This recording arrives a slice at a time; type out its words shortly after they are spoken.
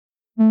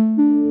An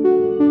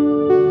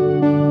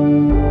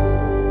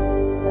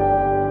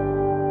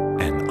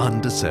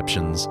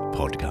Undeceptions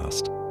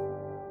podcast.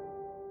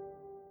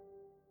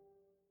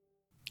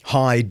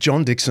 Hi,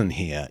 John Dickson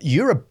here.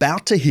 You're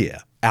about to hear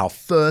our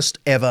first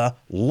ever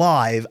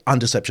live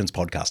Undeceptions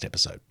podcast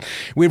episode.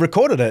 We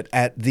recorded it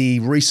at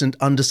the recent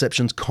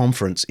Undeceptions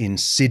conference in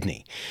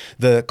Sydney.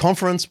 The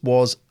conference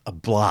was a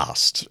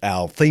blast.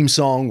 Our theme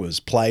song was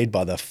played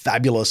by the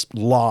fabulous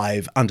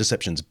live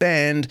Undeceptions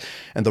band,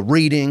 and the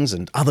readings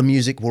and other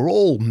music were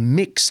all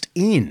mixed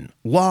in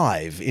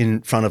live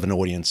in front of an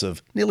audience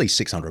of nearly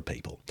 600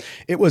 people.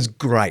 It was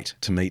great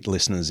to meet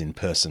listeners in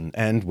person,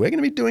 and we're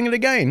going to be doing it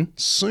again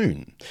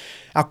soon.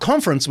 Our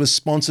conference was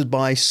sponsored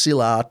by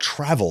Silla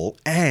Travel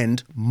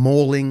and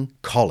Morling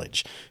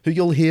College, who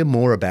you'll hear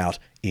more about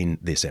in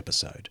this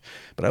episode.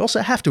 But I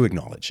also have to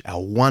acknowledge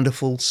our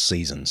wonderful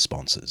season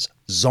sponsors,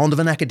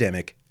 Zondervan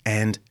Academic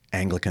and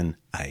Anglican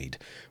Aid.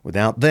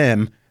 Without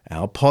them,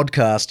 our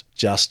podcast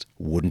just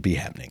wouldn't be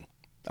happening.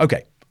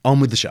 Okay, on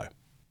with the show.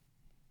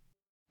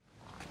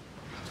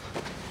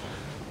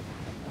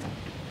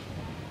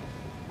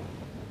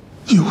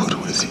 You were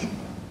with him.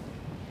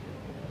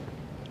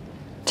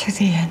 To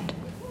the end.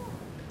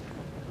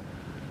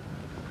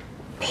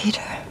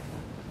 Peter,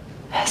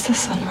 as the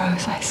sun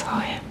rose, I saw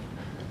him.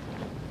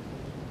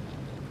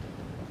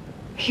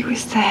 He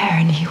was there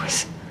and he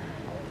was...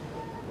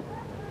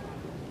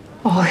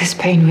 all his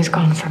pain was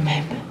gone from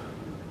him.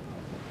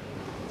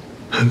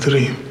 A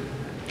dream.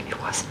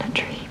 It wasn't a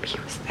dream, he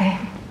was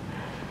there.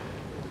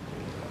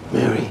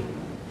 Mary,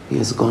 he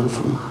is gone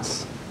from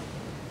us.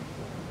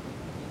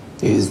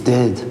 He is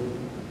dead.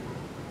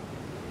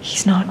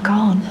 He's not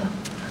gone.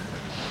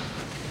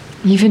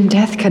 Even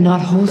death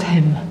cannot hold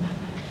him.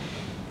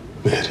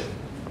 Mary,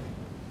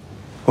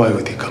 why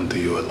would he come to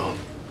you alone?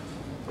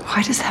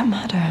 Why does that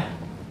matter?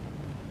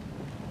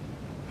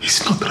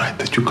 It's not right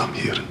that you come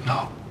here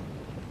now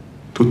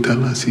to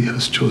tell us he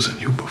has chosen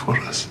you before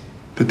us,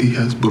 that he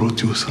has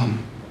brought you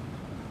some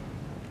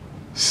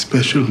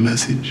special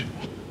message.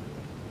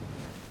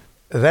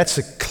 That's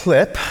a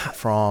clip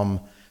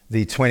from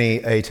the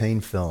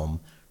 2018 film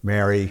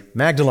Mary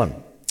Magdalene,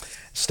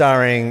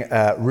 starring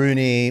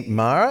Rooney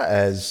Mara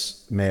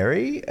as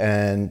Mary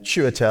and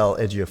Chiwetel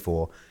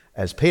Ejiofor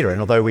as Peter. And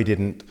although we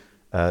didn't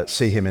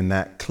see him in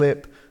that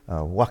clip,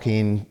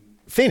 Joaquin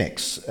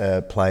Phoenix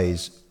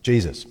plays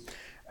Jesus.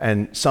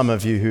 And some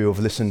of you who have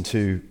listened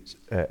to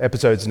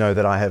episodes know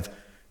that I have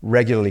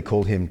regularly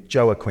called him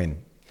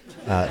Joaquin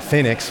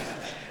Phoenix.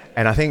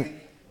 And I think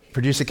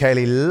producer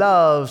Kaylee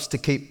loves to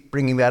keep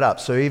bringing that up.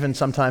 So even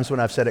sometimes when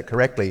I've said it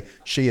correctly,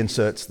 she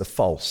inserts the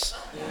false.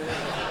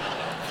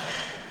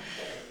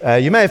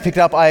 You may have picked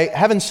up, I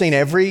haven't seen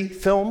every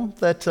film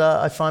that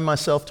I find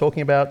myself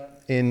talking about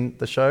in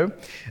the show.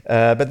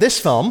 But this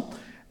film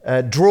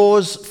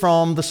draws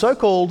from the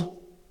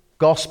so-called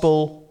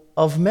Gospel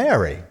of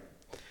Mary.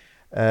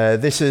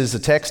 This is a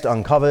text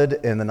uncovered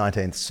in the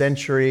 19th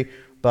century,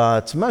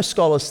 but most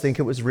scholars think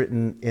it was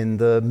written in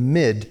the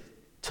mid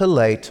to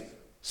late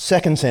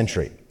 2nd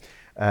century.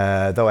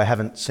 Though I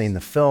haven't seen the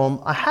film,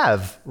 I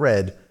have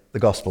read the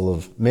Gospel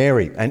of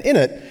Mary. And in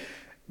it,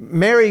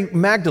 Mary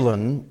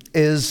Magdalene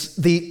is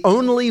the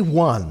only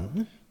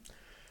one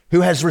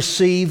who has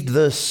received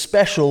the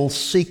special,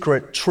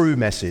 secret, true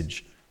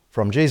message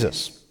from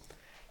Jesus.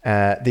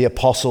 The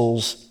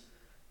apostles,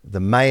 the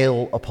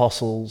male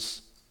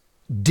apostles,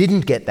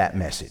 didn't get that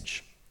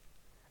message.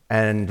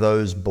 And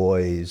those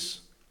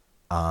boys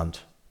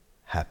aren't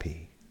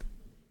happy.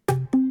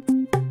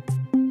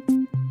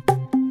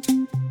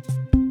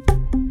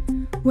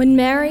 When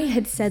Mary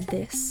had said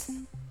this,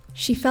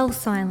 she fell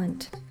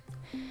silent,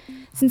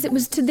 since it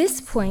was to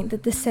this point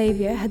that the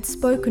Saviour had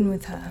spoken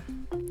with her.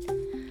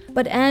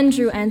 But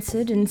Andrew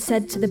answered and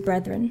said to the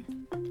brethren,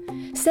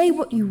 "Say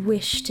what you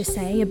wish to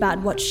say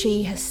about what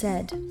she has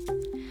said.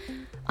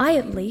 I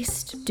at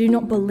least do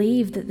not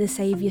believe that the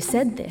Saviour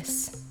said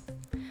this,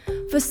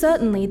 for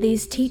certainly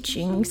these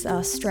teachings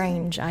are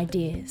strange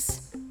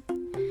ideas."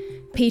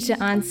 Peter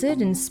answered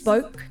and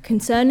spoke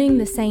concerning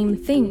the same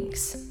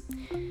things.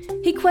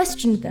 He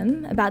questioned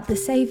them about the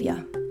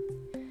Saviour.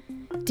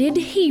 Did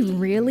he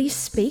really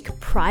speak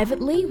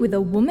privately with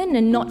a woman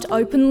and not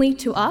openly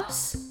to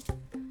us?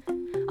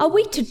 Are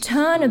we to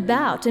turn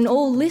about and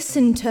all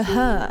listen to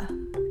her?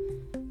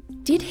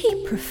 Did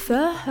he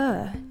prefer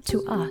her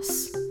to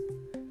us?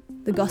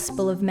 The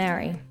Gospel of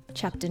Mary,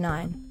 chapter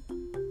 9.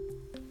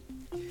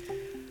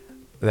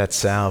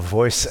 That's our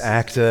voice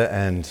actor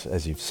and,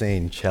 as you've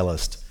seen,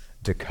 cellist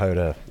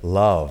Dakota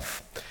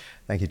Love.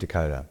 Thank you,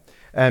 Dakota.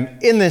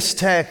 In this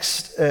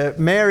text,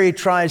 Mary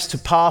tries to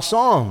pass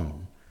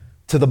on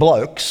to the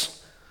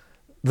blokes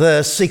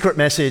the secret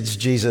message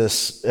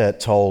Jesus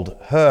told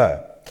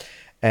her.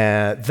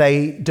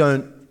 They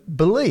don't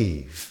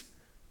believe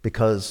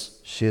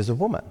because she is a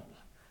woman.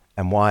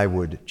 And why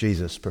would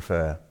Jesus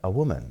prefer a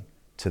woman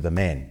to the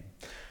men?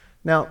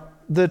 Now,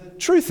 the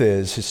truth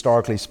is,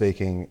 historically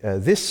speaking,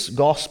 this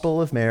Gospel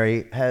of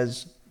Mary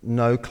has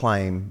no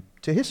claim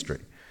to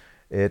history.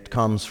 It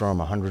comes from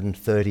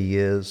 130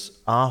 years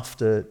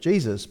after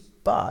Jesus,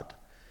 but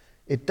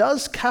it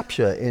does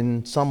capture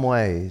in some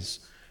ways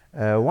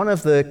one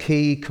of the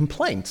key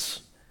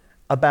complaints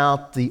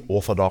about the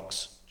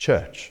Orthodox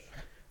Church,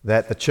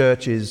 that the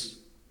church is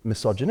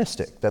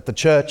misogynistic, that the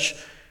church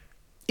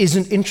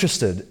isn't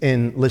interested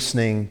in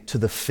listening to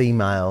the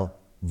female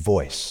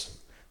voice.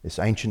 This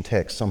ancient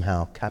text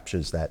somehow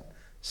captures that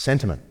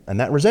sentiment and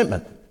that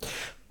resentment.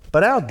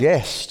 But our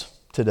guest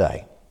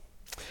today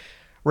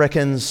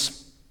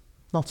reckons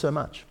not so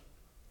much.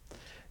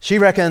 She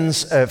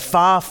reckons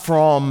far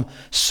from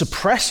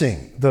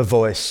suppressing the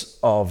voice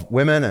of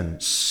women and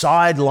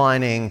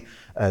sidelining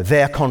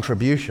their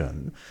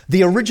contribution,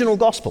 the original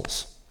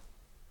Gospels,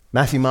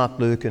 Matthew, Mark,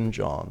 Luke, and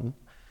John,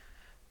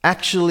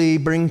 actually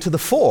bring to the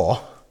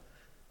fore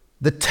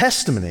the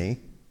testimony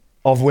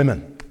of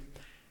women.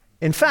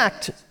 In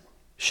fact,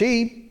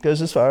 she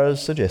goes as far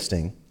as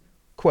suggesting,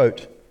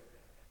 quote,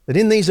 that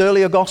in these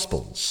earlier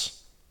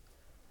Gospels,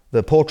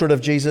 the portrait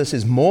of Jesus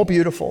is more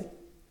beautiful,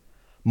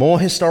 more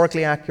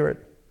historically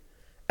accurate,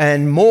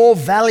 and more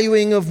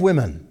valuing of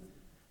women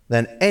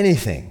than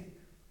anything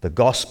the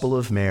Gospel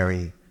of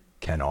Mary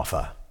can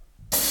offer.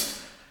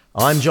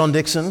 I'm John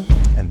Dickson,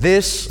 and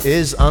this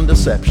is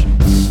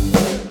Undeceptions.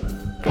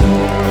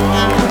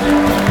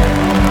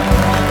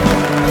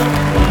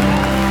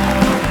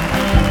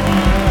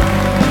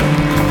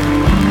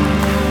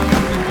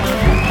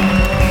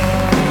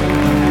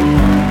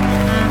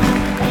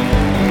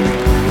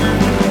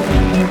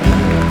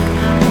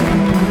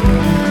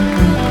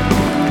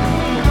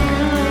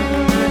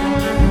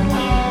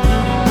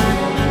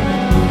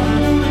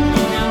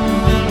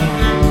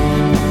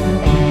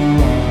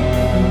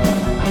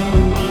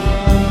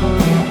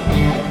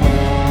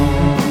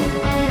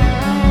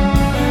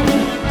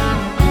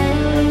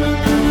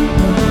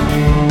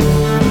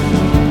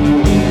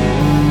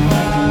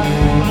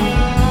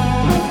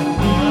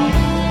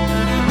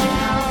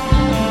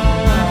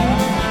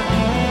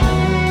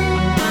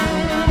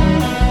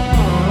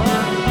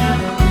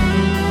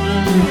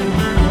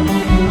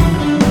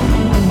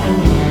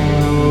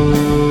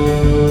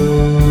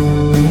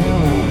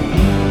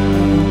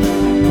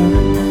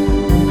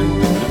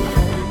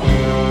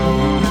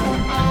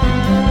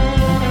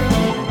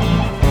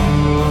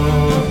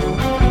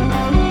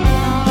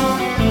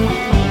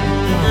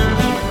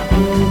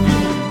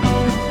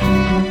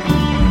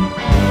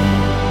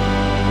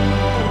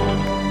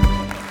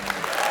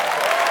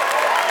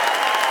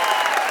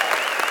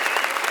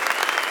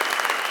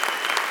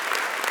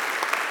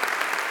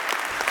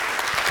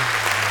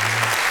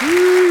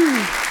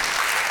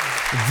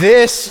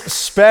 This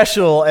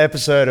special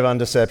episode of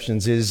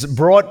Undeceptions is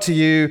brought to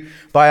you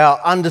by our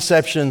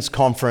Undeceptions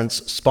conference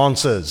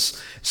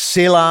sponsors,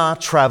 Sila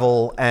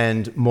Travel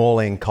and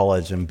Morling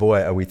College, and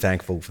boy, are we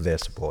thankful for their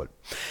support.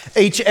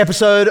 Each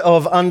episode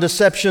of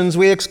Undeceptions,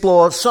 we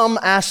explore some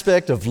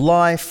aspect of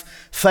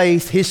life,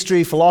 faith,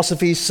 history,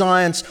 philosophy,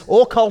 science,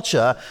 or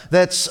culture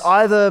that's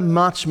either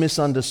much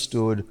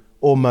misunderstood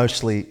or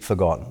mostly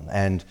forgotten.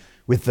 And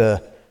with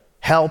the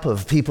help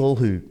of people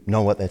who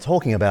know what they're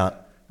talking about,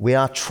 we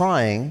are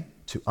trying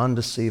to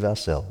undeceive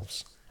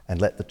ourselves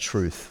and let the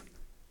truth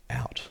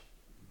out.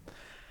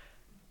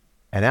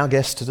 And our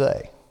guest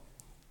today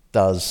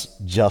does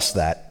just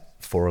that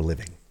for a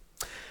living.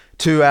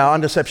 To our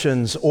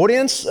Undeceptions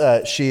audience,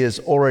 she is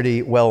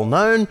already well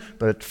known,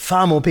 but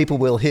far more people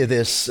will hear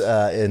this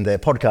in their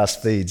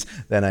podcast feeds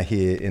than are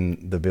here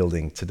in the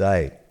building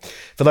today.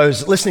 For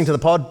those listening to the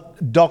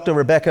pod, Dr.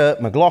 Rebecca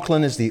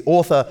McLaughlin is the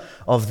author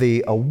of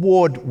the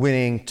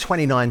award-winning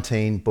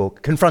 2019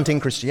 book,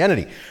 Confronting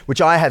Christianity,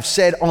 which I have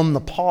said on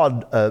the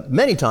pod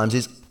many times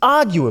is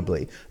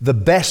arguably the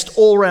best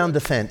all-round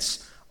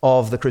defense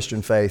of the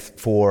Christian faith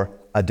for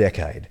a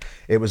decade.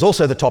 It was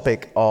also the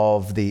topic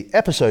of the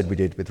episode we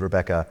did with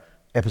Rebecca,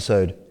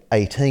 episode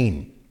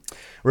 18.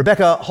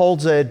 Rebecca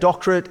holds a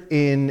doctorate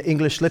in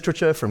English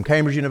literature from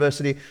Cambridge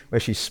University, where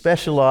she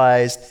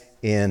specialized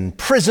in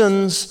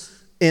prisons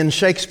in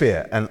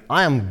Shakespeare, and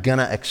I am going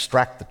to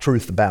extract the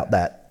truth about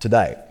that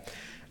today.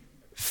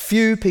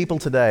 Few people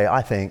today,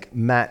 I think,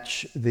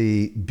 match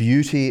the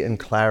beauty and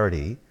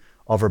clarity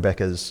of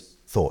Rebecca's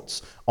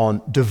thoughts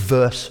on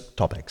diverse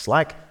topics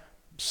like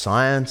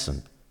science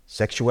and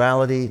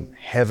sexuality,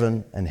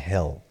 heaven and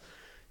hell.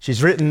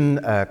 She's written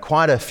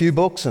quite a few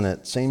books, and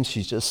it seems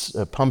she's just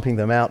pumping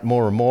them out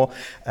more and more.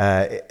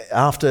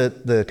 After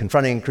the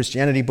Confronting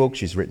Christianity book,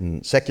 she's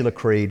written Secular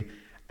Creed,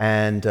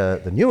 and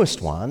the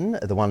newest one,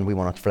 the one we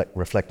want to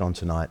reflect on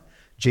tonight,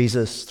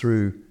 Jesus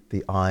Through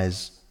the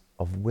Eyes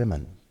of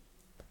Women.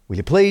 Will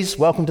you please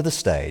welcome to the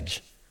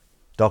stage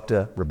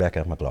Dr.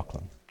 Rebecca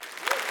McLaughlin.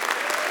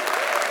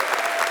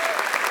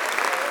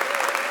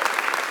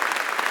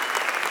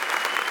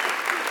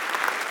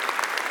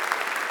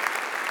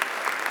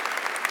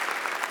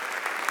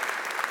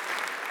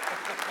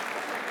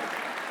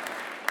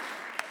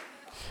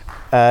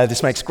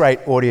 This makes great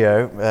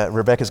audio.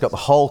 Rebecca's got the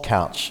whole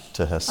couch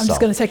to herself. I'm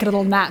just going to take a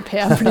little nap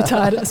here. I'm pretty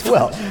tired as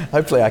well. Well,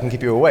 hopefully I can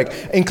keep you awake.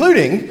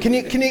 Including, can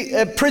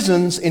you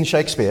prisons in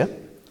Shakespeare.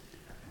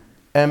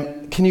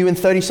 Can you in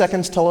 30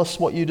 seconds tell us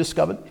what you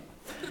discovered?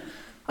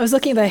 I was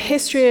looking at the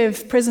history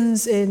of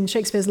prisons in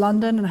Shakespeare's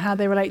London and how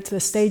they relate to the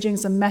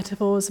stagings and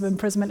metaphors of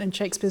imprisonment in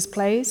Shakespeare's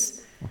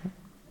plays. Mm-hmm.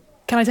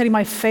 Can I tell you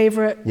my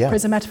favourite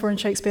prison metaphor in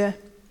Shakespeare?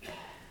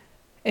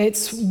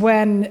 It's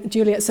when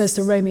Juliet says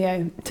to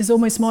Romeo, "'Tis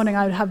almost morning,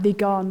 I would have thee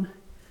gone,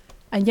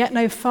 and yet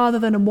no farther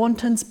than a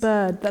wanton's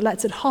bird that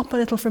lets it hop a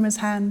little from his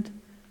hand,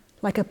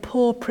 like a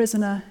poor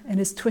prisoner in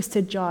his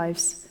twisted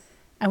gyves,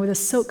 and with a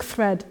silk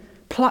thread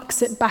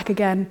plucks it back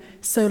again,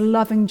 so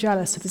loving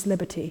jealous of his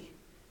liberty."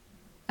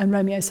 And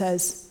Romeo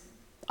says,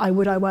 "I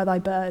would I were thy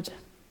bird."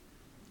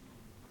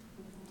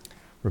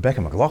 Rebecca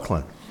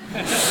McLaughlin.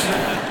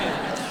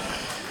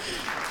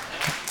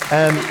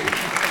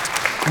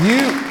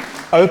 You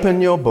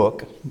open your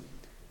book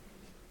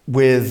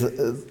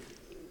with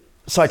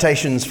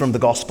citations from the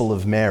Gospel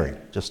of Mary,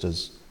 just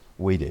as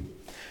we did.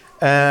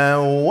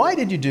 Why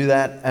did you do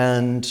that,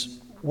 and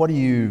what do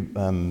you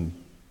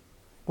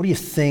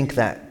think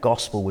that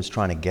gospel was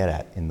trying to get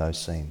at in those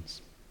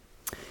scenes?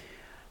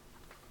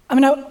 I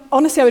mean,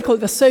 honestly, I would call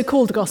it the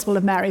so-called Gospel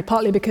of Mary,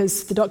 partly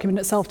because the document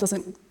itself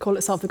doesn't call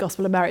itself the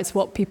Gospel of Mary. It's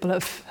what people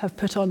have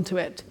put onto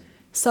it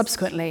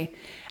subsequently.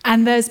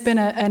 And there's been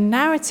a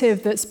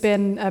narrative that's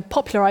been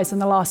popularized in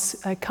the last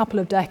couple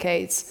of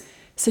decades,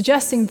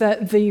 suggesting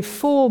that the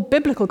four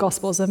biblical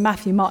Gospels of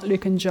Matthew, Mark,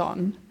 Luke, and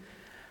John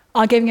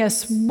are giving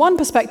us one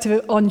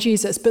perspective on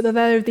Jesus, but that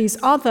there are these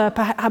other,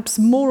 perhaps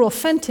more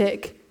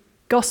authentic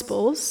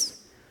Gospels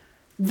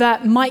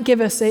that might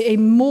give us a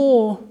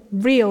more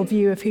real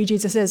view of who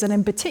Jesus is, and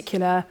in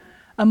particular,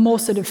 a more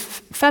sort of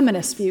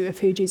feminist view of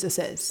who Jesus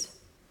is.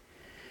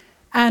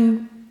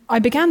 And I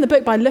began the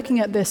book by looking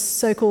at this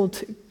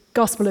so-called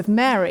Gospel of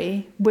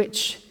Mary,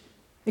 which,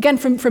 again,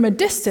 from a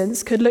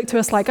distance, could look to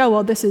us like, oh,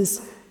 well, this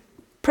is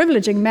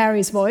privileging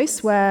Mary's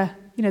voice, where,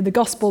 you know, the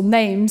gospel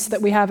names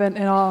that we have in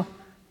our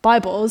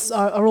Bibles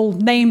are all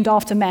named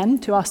after men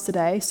to us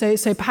today. So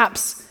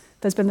perhaps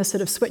there's been this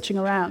sort of switching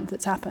around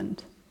that's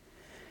happened.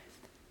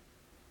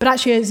 But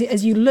actually,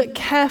 as you look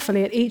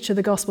carefully at each of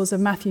the Gospels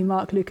of Matthew,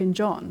 Mark, Luke, and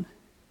John,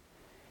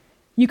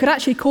 you could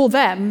actually call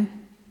them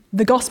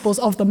the Gospels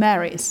of the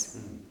Marys.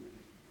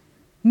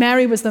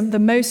 Mary was the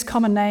most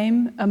common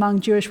name among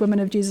Jewish women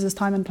of Jesus'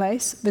 time and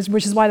place,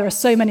 which is why there are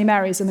so many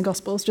Marys in the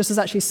Gospels, just as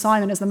actually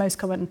Simon is the most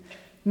common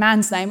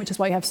man's name, which is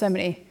why you have so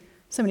many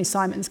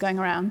Simons going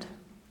around.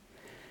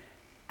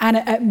 And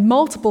at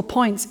multiple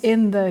points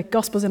in the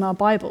Gospels in our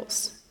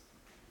Bibles,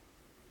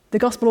 the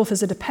Gospel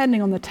authors are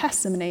depending on the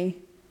testimony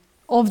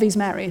of these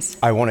Marys.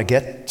 I want to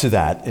get to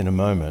that in a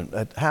moment.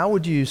 How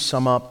would you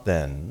sum up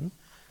then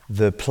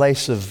the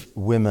place of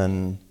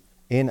women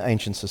in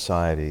ancient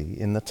society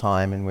in the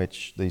time in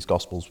which these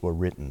Gospels were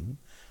written,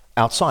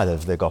 outside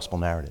of their Gospel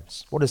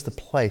narratives? What is the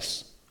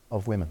place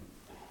of women?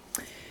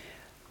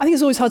 I think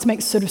it's always hard to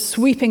make sort of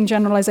sweeping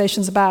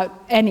generalizations about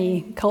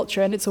any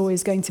culture, and it's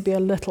always going to be a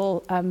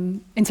little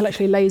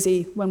intellectually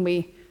lazy when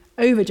we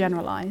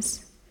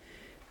overgeneralize.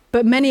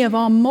 But many of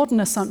our modern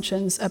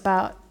assumptions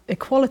about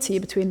equality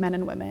between men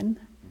and women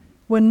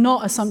were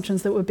not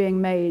assumptions that were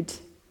being made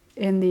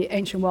in the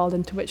ancient world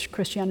into which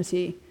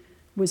Christianity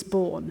was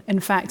born. In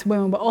fact,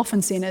 women were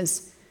often seen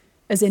as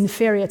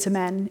inferior to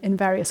men in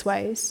various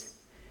ways.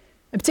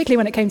 And particularly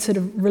when it came to sort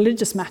of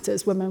religious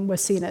matters, women were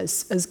seen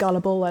as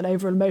gullible and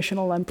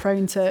over-emotional and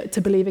prone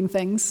to believing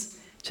things,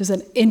 which is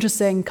an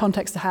interesting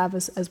context to have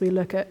as we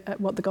look at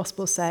what the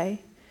Gospels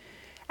say.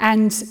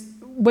 And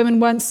women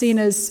weren't seen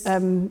as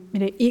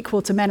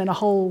equal to men in a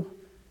whole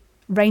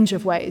range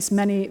of ways.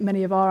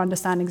 Many of our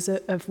understandings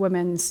of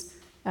women's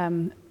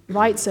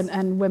rights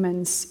and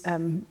women's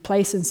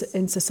place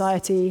in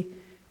society,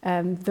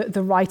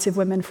 the right of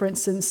women, for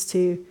instance,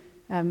 to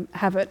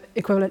have an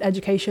equivalent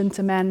education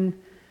to men,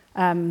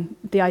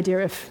 the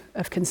idea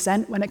of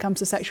consent when it comes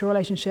to sexual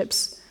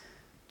relationships.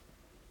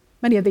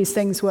 Many of these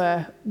things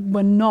were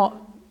not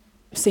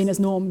seen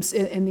as norms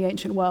in the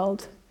ancient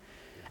world.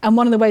 And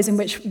one of the ways in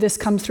which this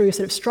comes through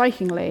sort of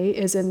strikingly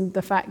is in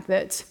the fact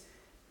that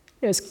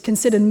it was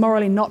considered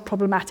morally not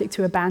problematic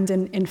to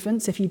abandon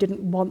infants. If you didn't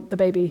want the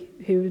baby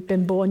who had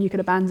been born, you could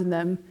abandon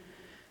them.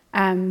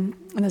 And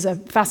there's a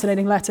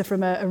fascinating letter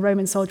from a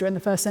Roman soldier in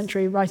the first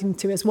century writing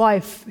to his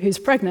wife who's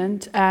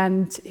pregnant,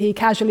 and he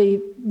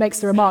casually makes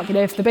the remark,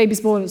 if the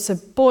baby's born, it's a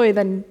boy,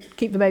 then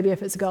keep the baby.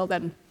 If it's a girl,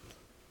 then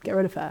get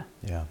rid of her.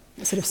 Yeah.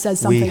 It sort of says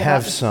something. We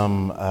have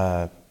some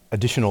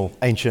additional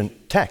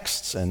ancient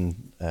texts, and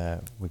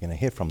we're going to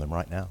hear from them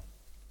right now.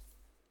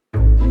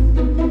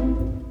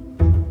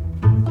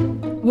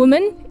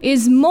 Woman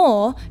is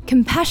more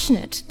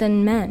compassionate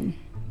than men,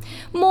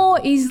 more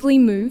easily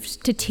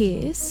moved to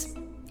tears,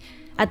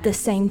 at the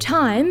same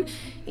time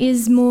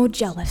is more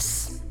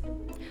jealous,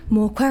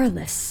 more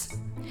querulous,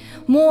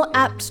 more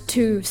apt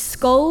to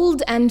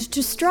scold and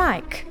to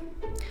strike.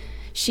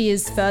 She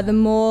is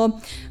furthermore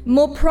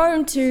more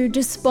prone to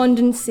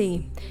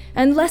despondency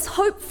and less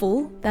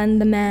hopeful than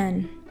the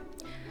man,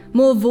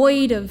 more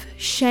void of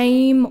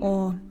shame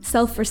or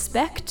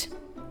self-respect,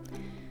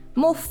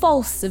 more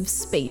false of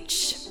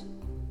speech,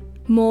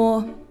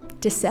 more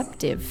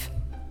deceptive,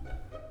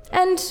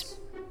 and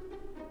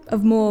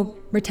of more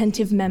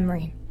retentive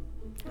memory.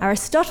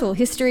 Aristotle,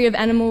 History of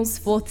Animals,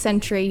 4th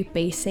century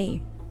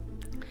BC.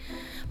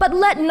 But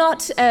let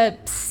not a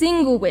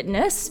single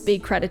witness be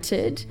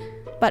credited,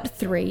 but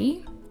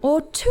 3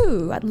 or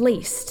 2 at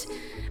least,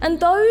 and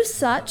those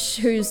such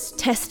whose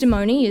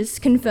testimony is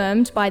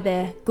confirmed by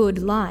their good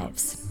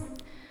lives.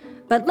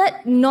 But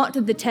let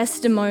not the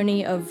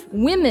testimony of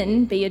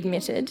women be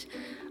admitted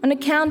on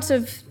account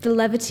of the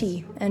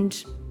levity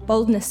and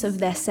boldness of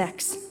their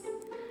sex.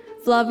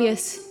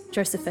 Flavius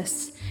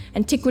Josephus,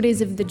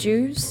 Antiquities of the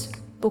Jews,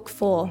 Book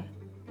 4,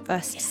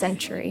 1st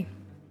century.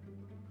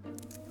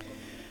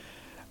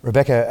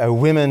 Rebecca,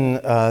 women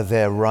are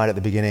there right at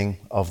the beginning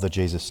of the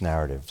Jesus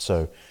narrative.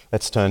 So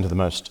let's turn to the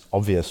most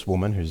obvious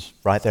woman who's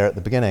right there at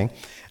the beginning,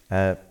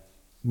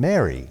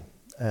 Mary.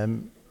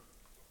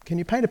 Can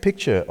you paint a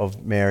picture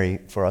of Mary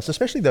for us,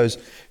 especially those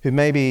who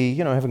maybe,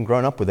 haven't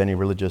grown up with any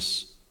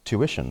religious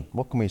tuition?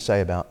 What can we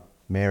say about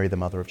Mary, the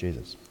mother of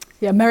Jesus?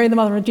 Yeah, Mary, the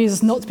mother of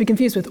Jesus, not to be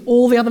confused with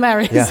all the other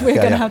Marys we're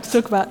going to have to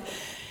talk about.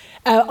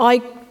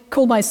 I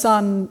call my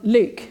son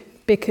Luke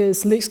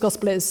because Luke's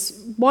gospel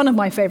is one of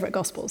my favourite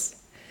gospels.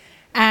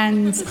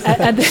 And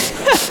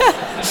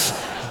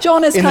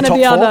John is kind of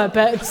the other,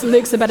 but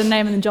Luke's a better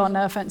name than John.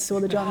 No offence to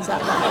all the Johns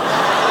out there.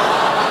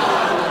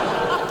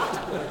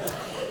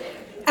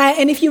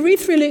 And if you read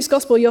through Luke's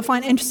gospel, you'll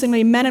find,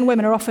 interestingly, men and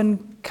women are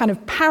often kind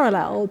of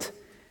paralleled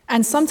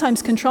and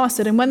sometimes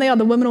contrasted. And when they are,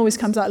 the woman always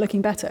comes out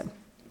looking better.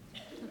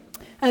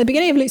 At the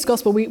beginning of Luke's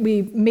gospel, we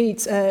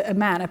meet a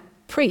man, a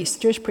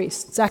priest, Jewish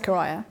priest,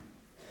 Zechariah.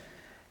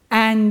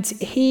 And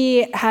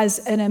he has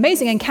an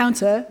amazing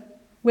encounter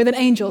with an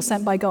angel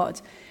sent by God.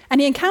 And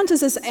he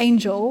encounters this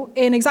angel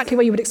in exactly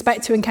where you would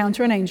expect to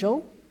encounter an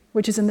angel,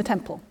 which is in the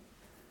temple.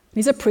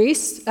 He's a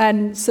priest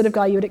and sort of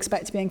guy you would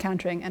expect to be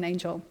encountering an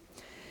angel.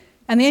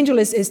 And the angel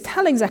is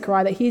telling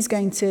Zechariah that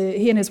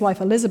he and his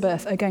wife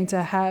Elizabeth are going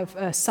to have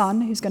a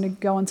son who's going to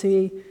go on to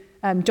be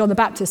John the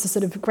Baptist, a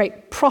sort of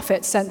great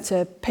prophet sent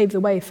to pave the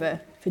way for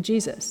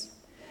Jesus.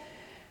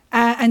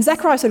 And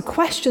Zechariah sort of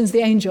questions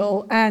the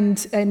angel,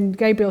 and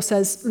Gabriel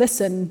says,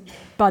 listen,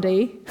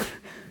 buddy,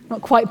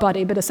 not quite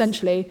buddy, but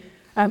essentially,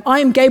 I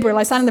am Gabriel,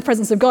 I stand in the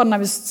presence of God, and I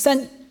was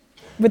sent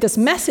with this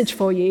message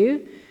for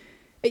you.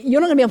 You're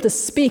not going to be able to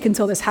speak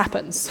until this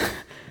happens.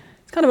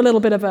 It's kind of a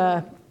little bit of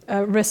a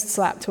wrist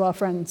slap to our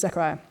friend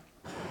Zechariah.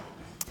 But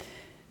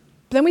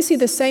then we see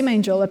the same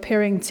angel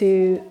appearing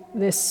to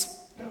this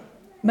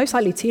most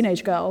likely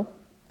teenage girl,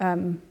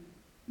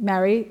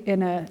 Mary,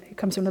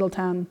 comes from a little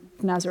town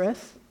of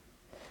Nazareth.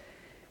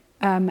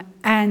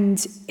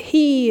 And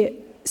he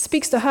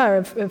speaks to her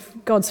of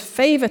God's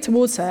favor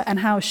towards her and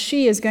how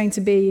she is going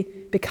to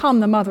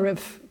become the mother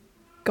of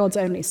God's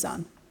only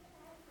son.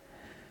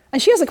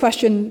 And she has a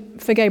question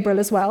for Gabriel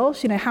as well.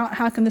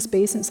 How can this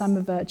be since I'm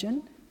a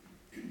virgin?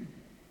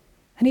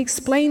 And he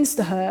explains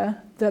to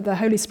her that the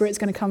Holy Spirit is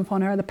going to come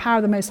upon her, the power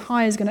of the Most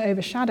High is going to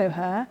overshadow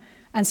her,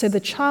 and so the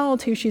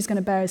child who she's going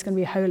to bear is going to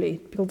be holy,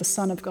 called the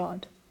Son of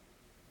God.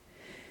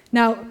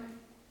 Now,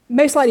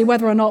 most likely,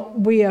 whether or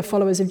not we are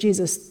followers of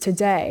Jesus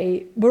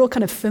today, we're all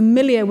kind of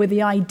familiar with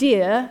the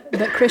idea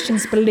that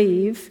Christians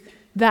believe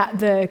that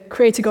the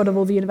creator God of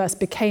all the universe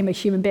became a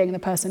human being in the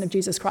person of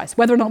Jesus Christ.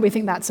 Whether or not we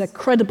think that's a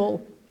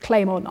credible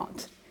claim or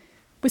not,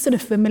 we're sort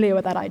of familiar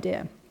with that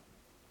idea.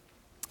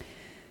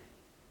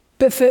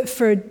 But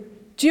for a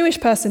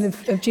Jewish person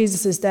of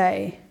Jesus'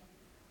 day,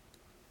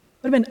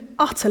 it would have been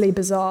utterly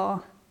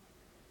bizarre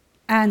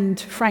and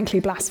frankly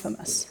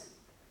blasphemous.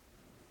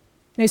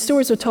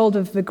 Stories were told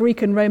of the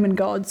Greek and Roman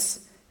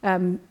gods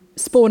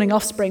spawning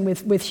offspring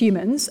with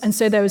humans, and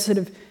so there was sort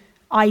of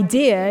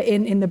idea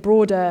in the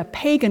broader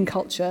pagan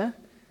culture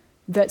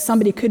that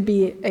somebody could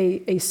be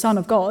a son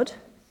of God,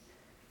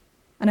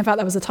 and in fact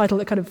that was a title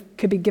that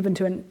could be given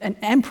to an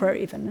emperor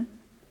even.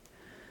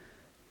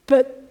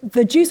 But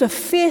the Jews were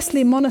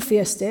fiercely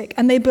monotheistic,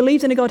 and they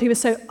believed in a God who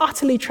was so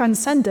utterly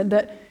transcendent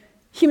that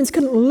humans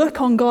couldn't look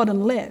on God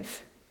and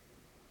live.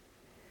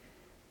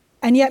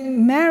 And yet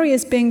Mary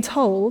is being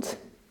told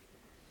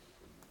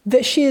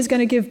that she is going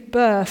to give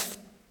birth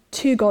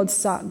to God's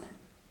son.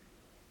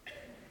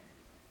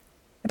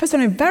 It puts her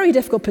in a very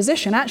difficult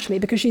position, actually,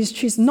 because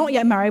she's not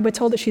yet married. We're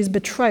told that she's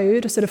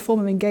betrothed, a sort of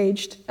form of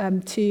engaged,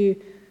 to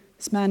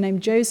this man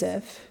named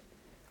Joseph.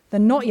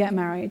 They're not yet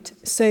married.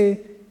 So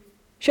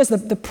she has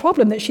the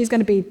problem that she's going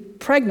to be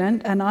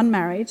pregnant and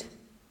unmarried.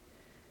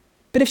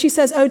 But if she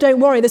says, oh, don't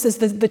worry, this is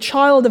the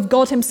child of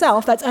God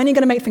himself, that's only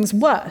going to make things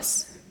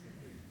worse.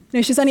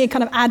 She's only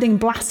kind of adding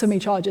blasphemy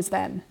charges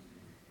then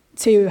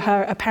to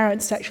her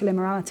apparent sexual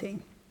immorality.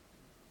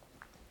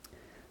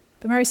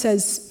 But Mary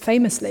says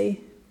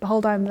famously,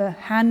 behold, I am the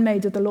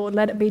handmaid of the Lord,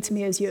 let it be to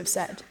me as you have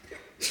said.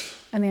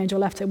 And the angel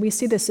left her. We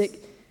see this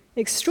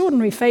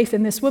extraordinary faith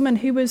in this woman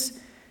who was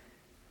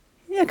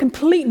a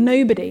complete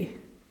nobody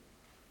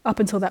up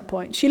until that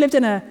point. She lived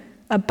in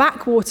a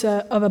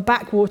backwater of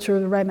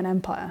the Roman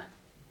Empire.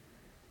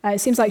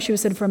 It seems like she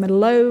was sort of from a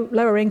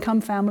lower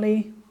income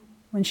family.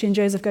 When she and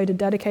Joseph go to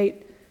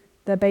dedicate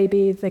their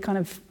baby, they kind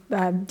of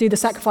do the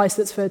sacrifice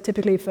that's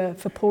typically for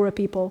poorer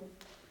people.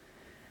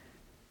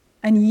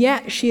 And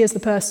yet she is the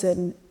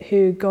person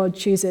who God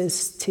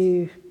chooses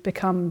to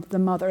become the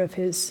mother of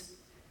his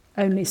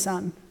only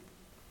son.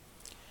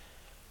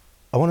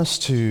 I want us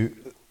to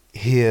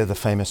hear the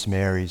famous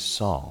Mary's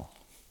song,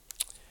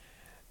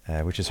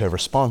 which is her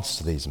response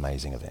to these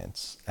amazing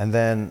events. And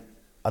then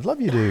I'd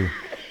love you to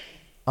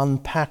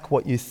unpack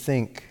what you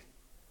think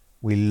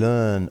we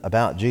learn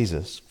about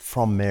Jesus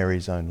from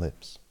Mary's own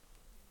lips.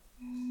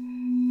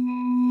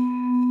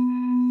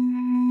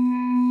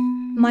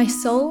 My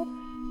soul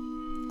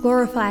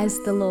glorifies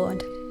the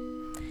Lord,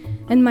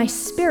 and my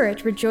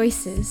spirit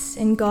rejoices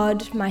in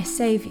God my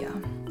Saviour,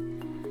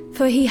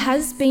 for he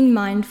has been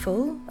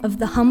mindful of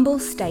the humble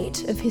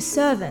state of his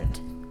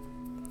servant.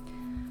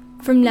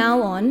 From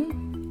now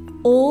on,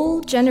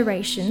 all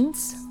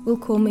generations will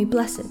call me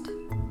blessed.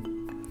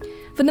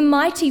 For the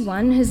Mighty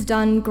One has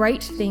done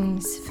great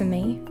things for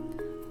me.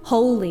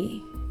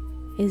 Holy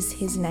is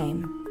his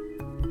name.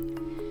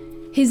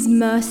 His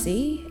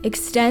mercy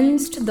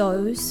extends to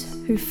those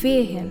who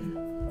fear him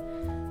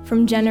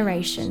from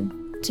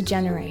generation to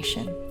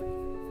generation.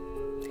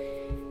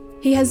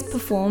 He has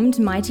performed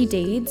mighty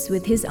deeds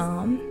with his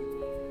arm.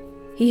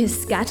 He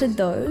has scattered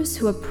those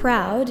who are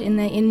proud in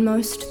their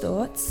inmost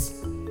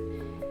thoughts.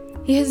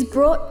 He has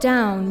brought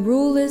down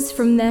rulers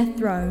from their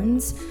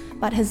thrones,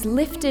 but has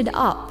lifted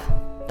up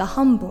the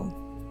humble.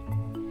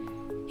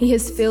 He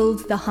has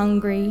filled the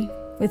hungry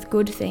with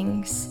good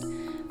things,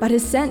 but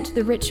has sent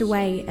the rich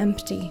away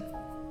empty.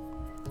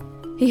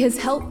 He has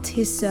helped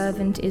his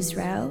servant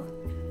Israel,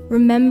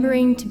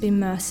 remembering to be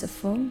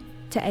merciful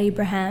to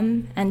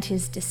Abraham and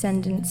his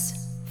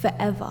descendants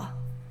forever,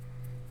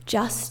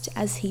 just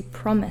as he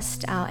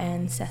promised our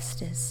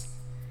ancestors.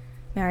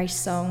 Mary's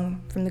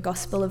song from the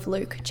Gospel of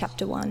Luke,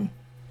 chapter 1.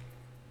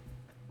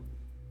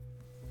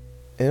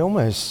 It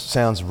almost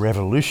sounds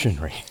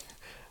revolutionary,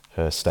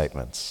 her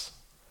statements.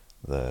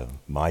 The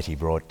mighty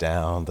brought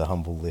down, the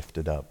humble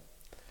lifted up.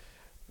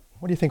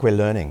 What do you think we're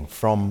learning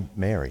from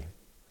Mary?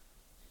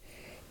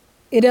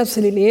 It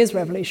absolutely is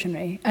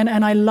revolutionary. And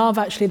I love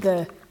actually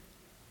the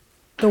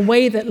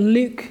way that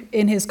Luke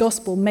in his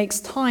gospel makes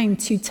time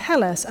to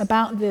tell us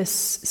about this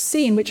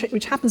scene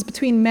which happens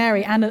between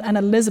Mary and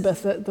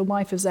Elizabeth, the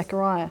wife of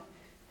Zechariah,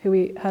 who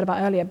we heard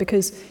about earlier.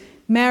 Because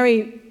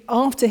Mary,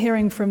 after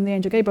hearing from the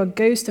angel Gabriel,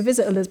 goes to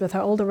visit Elizabeth,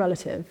 her older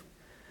relative.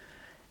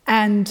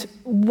 And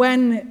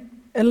when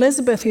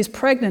Elizabeth, who's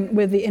pregnant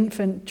with the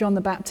infant John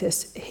the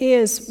Baptist,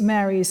 hears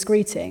Mary's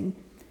greeting,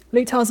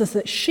 Luke tells us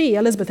that she,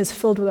 Elizabeth, is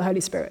filled with the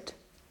Holy Spirit.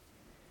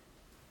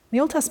 In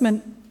the Old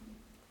Testament,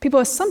 people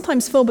are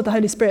sometimes filled with the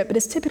Holy Spirit, but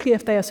it's typically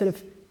if they are sort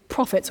of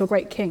prophets or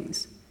great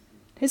kings.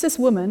 Here's this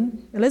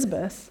woman,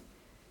 Elizabeth,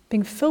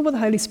 being filled with the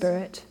Holy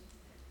Spirit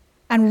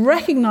and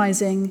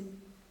recognizing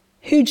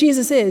who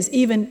Jesus is,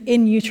 even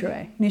in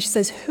utero. And she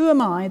says, "Who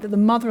am I that the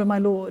mother of my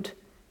Lord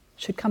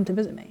should come to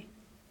visit me?"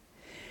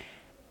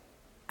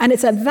 And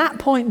it's at that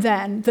point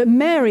then that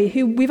Mary,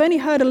 who we've only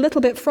heard a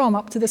little bit from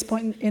up to this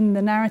point in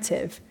the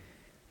narrative,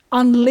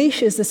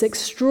 unleashes this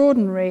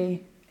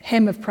extraordinary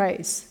hymn of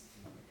praise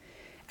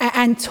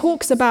and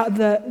talks about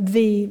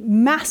the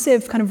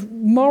massive kind of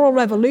moral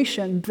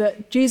revolution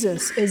that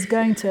Jesus is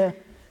going to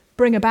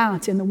bring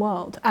about in the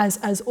world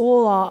as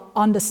all our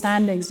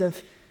understandings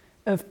of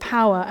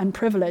power and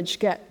privilege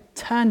get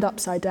turned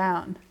upside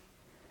down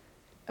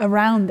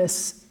around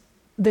this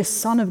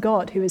Son of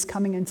God who is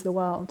coming into the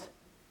world.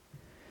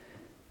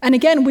 And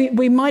again,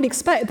 we might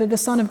expect that the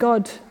Son of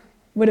God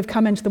would have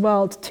come into the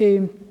world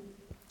to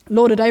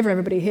lord it over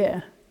everybody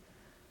here.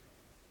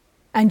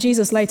 And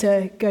Jesus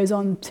later goes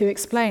on to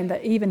explain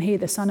that even he,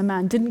 the Son of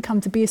Man, didn't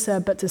come to be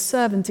served, but to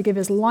serve and to give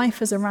his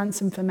life as a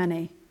ransom for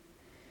many.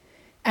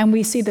 And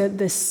we see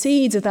the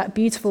seeds of that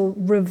beautiful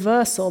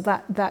reversal,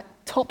 that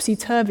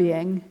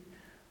topsy-turvying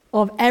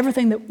of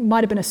everything that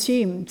might have been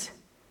assumed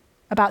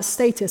about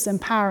status and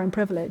power and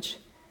privilege.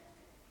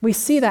 We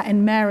see that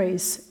in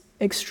Mary's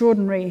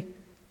extraordinary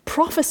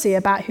prophecy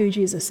about who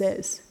Jesus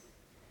is.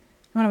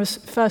 When I was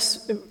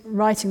first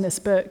writing this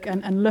book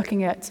and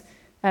looking at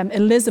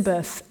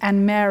Elizabeth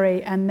and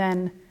Mary and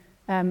then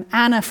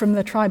Anna from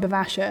the tribe of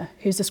Asher,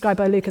 who's described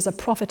by Luke as a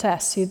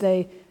prophetess who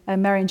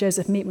Mary and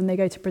Joseph meet when they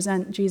go to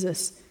present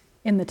Jesus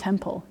in the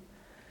temple.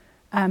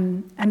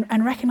 And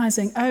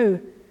recognizing,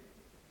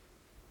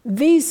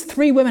 these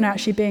three women are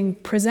actually being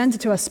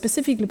presented to us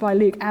specifically by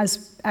Luke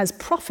as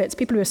prophets,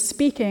 people who are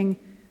speaking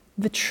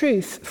the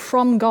truth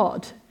from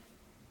God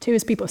to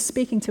his people,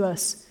 speaking to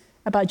us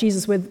about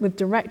Jesus with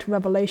direct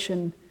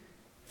revelation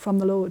from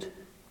the Lord.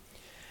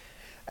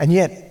 And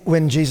yet,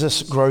 when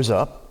Jesus grows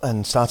up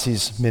and starts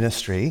his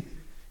ministry,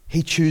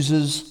 he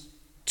chooses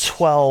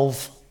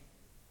 12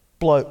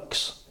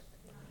 blokes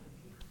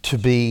to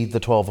be the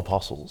 12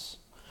 apostles.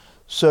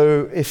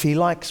 So if he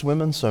likes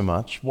women so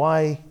much,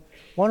 why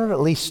not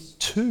at least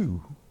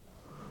 2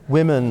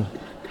 women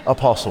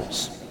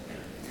apostles?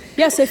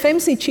 Yeah, so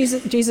famously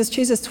Jesus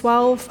chooses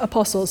 12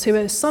 apostles who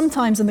are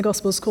sometimes in the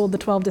Gospels called the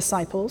 12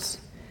 disciples.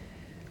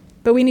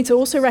 But we need to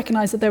also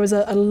recognize that there was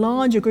a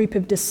larger group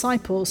of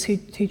disciples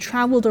who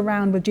traveled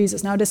around with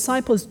Jesus. Now, a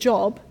disciple's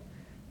job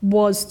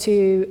was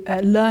to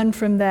learn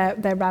from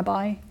their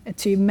rabbi,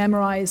 to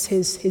memorize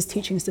his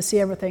teachings, to see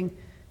everything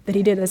that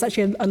he did. There's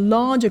actually a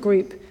larger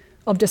group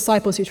of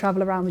disciples who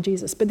travel around with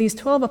Jesus. But these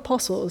 12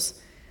 apostles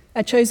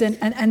are chosen,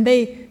 and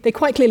they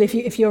quite clearly,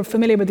 if you're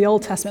familiar with the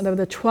Old Testament, there were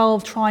the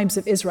 12 tribes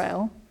of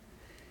Israel,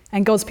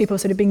 and God's people are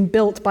sort of being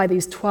built by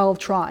these 12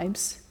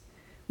 tribes.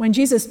 When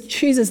Jesus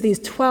chooses these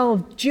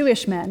 12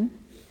 Jewish men,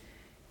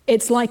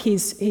 it's like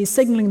he's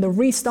signaling the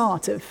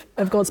restart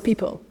of God's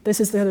people. This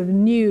is the sort of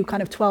new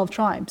kind of 12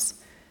 tribes.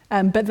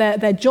 But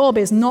their job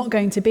is not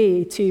going to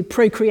be to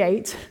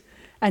procreate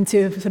and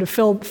to sort of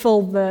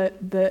fill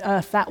the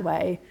earth that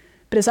way,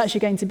 but it's actually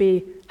going to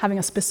be having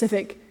a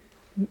specific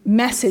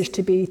message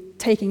to be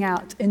taking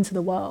out into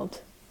the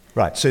world.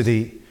 Right, so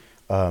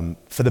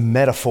for the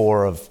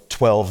metaphor of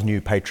 12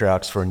 new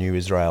patriarchs for a new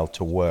Israel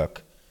to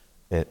work,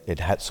 it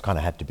kind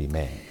of had to be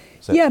men.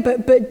 So, yeah,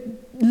 but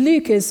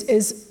Luke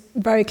is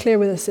very clear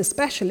with us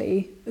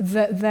especially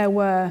that there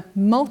were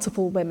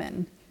multiple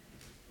women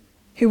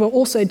who were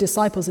also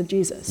disciples of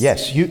Jesus.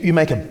 yes, you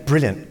make a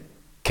brilliant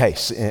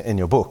case in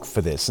your book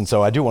for this, and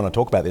so I do want to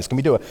talk about this. Can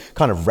we do a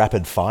kind of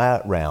rapid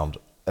fire round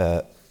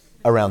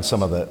around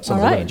some of the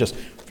women? Just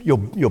your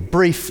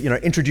brief,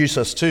 introduce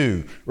us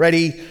to.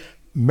 Ready?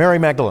 Mary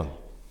Magdalene.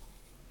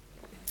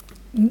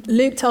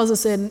 Luke tells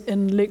us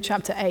in Luke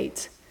chapter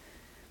 8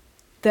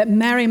 that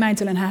Mary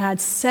Magdalene had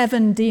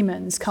 7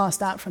 demons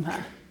cast out from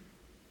her.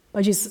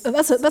 But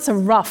that's a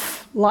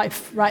rough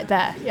life right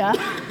there, yeah?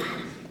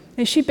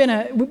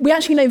 And we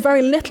actually know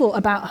very little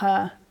about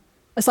her,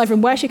 aside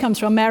from where she comes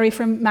from, Mary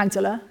from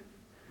Magdala,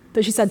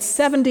 that she's had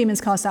 7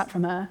 demons cast out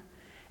from her,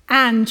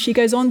 and she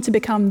goes on to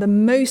become the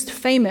most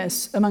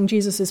famous among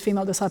Jesus'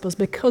 female disciples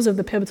because of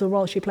the pivotal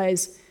role she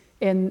plays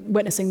in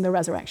witnessing the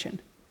resurrection.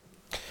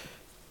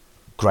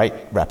 Great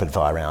rapid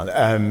fire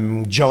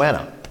round.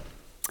 Joanna.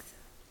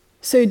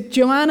 So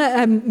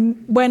Joanna,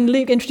 when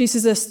Luke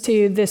introduces us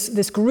to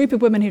this group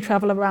of women who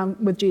travel around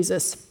with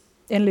Jesus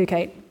in Luke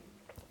 8,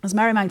 there's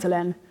Mary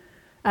Magdalene.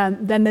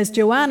 Then there's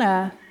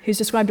Joanna, who's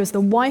described as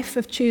the wife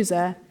of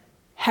Chusa,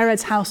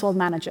 Herod's household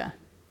manager.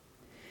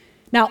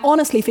 Now,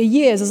 honestly, for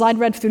years, as I'd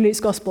read through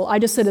Luke's gospel, I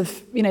just sort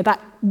of, that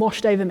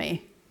washed over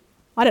me.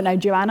 I don't know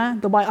Joanna,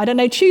 I don't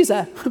know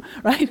Chusa,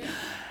 right?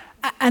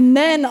 And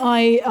then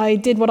I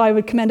did what I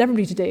would commend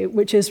everybody to do,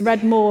 which is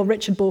read more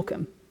Richard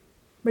Bauckham.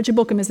 Richard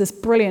Bauckham is this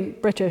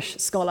brilliant British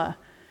scholar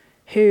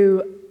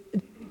who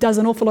does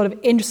an awful lot of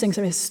interesting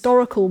sort of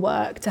historical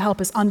work to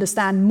help us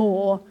understand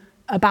more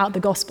about the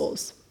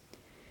Gospels.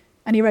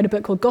 And he wrote a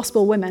book called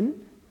Gospel Women,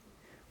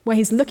 where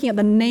he's looking at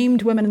the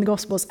named women in the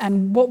Gospels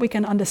and what we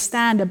can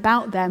understand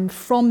about them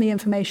from the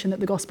information that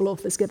the Gospel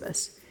authors give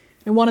us.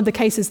 And one of the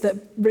cases that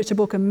Richard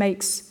Bauckham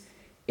makes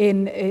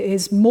in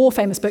his more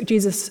famous book,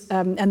 Jesus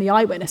and the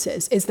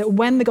Eyewitnesses, is that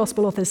when the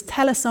Gospel authors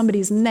tell us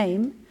somebody's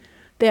name,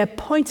 they're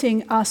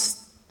pointing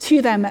us to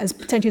them as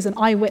potentially as an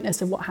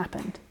eyewitness of what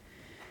happened.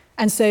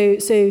 And so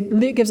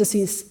Luke gives us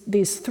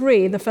these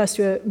 3. The first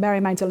 2 are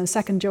Mary Magdalene,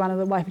 second Joanna,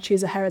 the wife of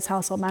Chusa, Herod's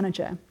household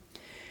manager.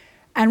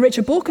 And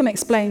Richard Bauckham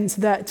explains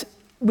that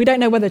we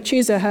don't know whether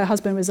Chusa, her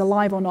husband, was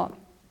alive or not,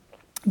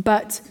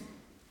 but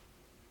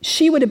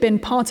she would have been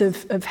part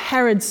of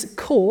Herod's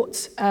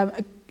court,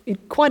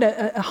 quite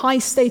a high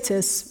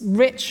status,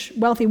 rich,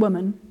 wealthy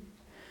woman,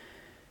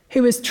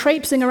 who was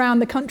traipsing around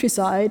the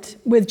countryside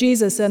with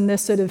Jesus and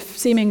this sort of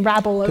seeming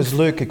rabble of disciples. Because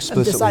Luke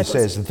explicitly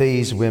says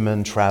these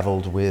women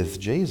traveled with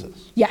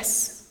Jesus.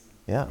 Yes.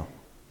 Yeah.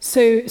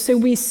 So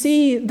we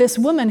see this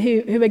woman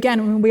who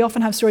again, we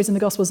often have stories in the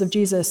Gospels of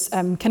Jesus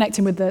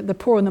connecting with the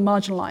poor and the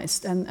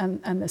marginalized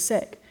and the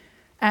sick.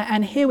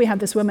 And here we have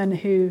this woman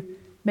who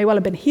may well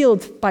have been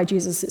healed by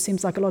Jesus, it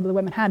seems like a lot of the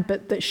women had,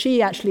 but that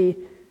she actually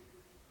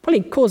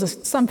probably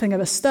caused something of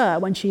a stir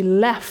when she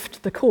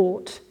left the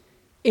court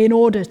in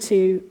order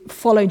to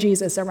follow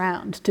Jesus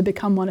around, to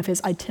become one of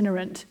his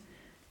itinerant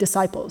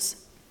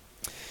disciples.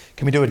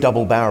 Can we do a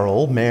double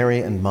barrel,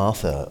 Mary and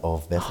Martha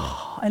of Bethany?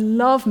 Oh, I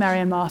love Mary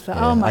and Martha.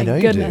 Yeah, oh my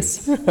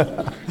goodness. So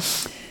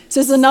this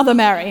is another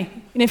Mary.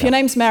 And if your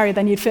name's Mary,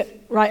 then you'd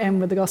fit right in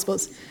with the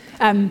Gospels.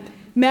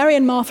 Mary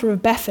and Martha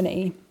of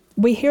Bethany,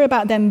 we hear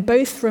about them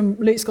both from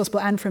Luke's Gospel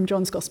and from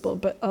John's Gospel,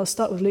 but I'll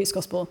start with Luke's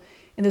Gospel.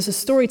 And there's a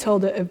story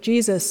told of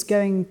Jesus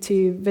going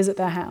to visit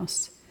their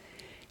house.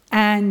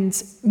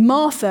 And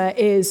Martha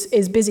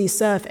is busy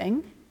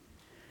serving,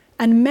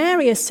 and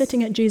Mary is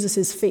sitting at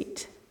Jesus'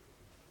 feet.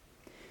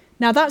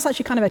 Now, that's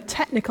actually kind of a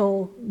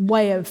technical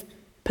way of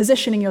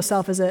positioning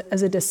yourself as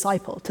a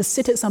disciple. To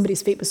sit at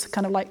somebody's feet was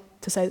kind of like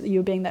to say that you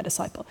were being their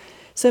disciple.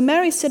 So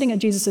Mary's sitting at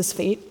Jesus'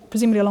 feet,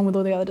 presumably along with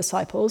all the other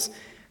disciples.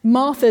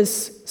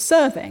 Martha's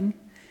serving,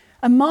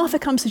 and Martha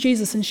comes to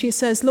Jesus and she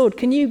says, "Lord,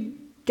 can you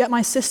get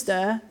my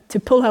sister to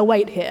pull her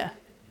weight here?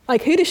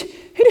 Like, who does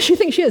she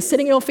think she is,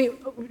 sitting at your feet?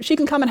 She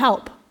can come and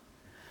help."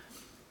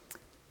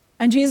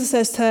 And Jesus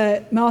says to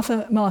her,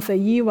 "Martha, Martha,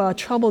 you are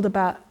troubled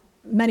about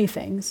many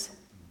things,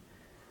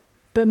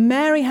 but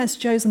Mary has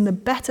chosen the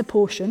better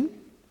portion,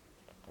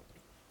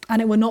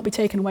 and it will not be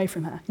taken away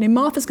from her."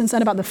 Martha's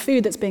concerned about the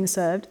food that's being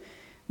served.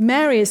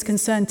 Mary is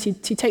concerned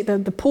to take the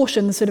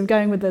portion, sort of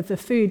going with the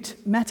food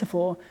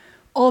metaphor,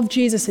 of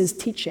Jesus'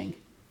 teaching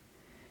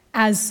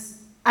as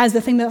the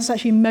thing that's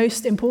actually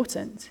most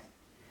important.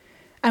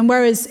 And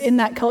whereas in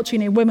that culture,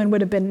 women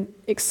would have been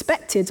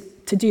expected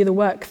to do the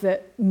work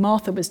that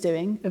Martha was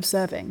doing of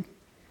serving,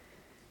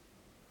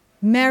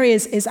 Mary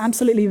is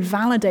absolutely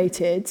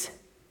validated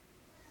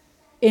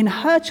in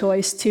her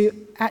choice to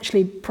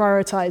actually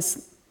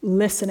prioritize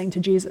listening to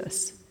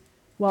Jesus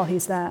while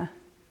he's there.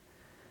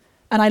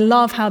 And I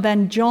love how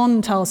then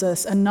John tells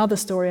us another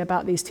story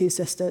about these two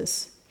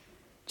sisters,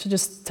 to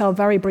just tell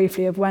very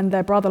briefly of when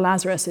their brother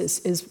Lazarus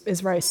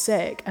is very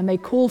sick, and they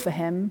call for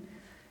him,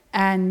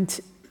 and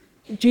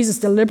Jesus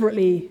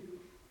deliberately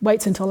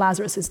waits until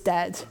Lazarus is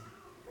dead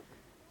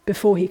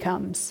before he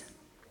comes.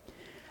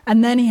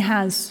 And then he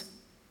has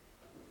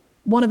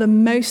one of the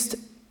most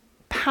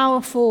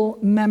powerful,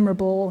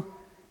 memorable,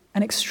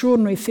 and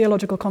extraordinary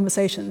theological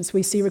conversations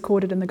we see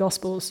recorded in the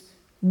Gospels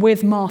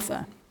with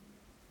Martha.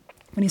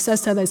 When he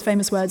says to her those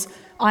famous words,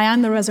 "I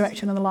am the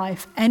resurrection and the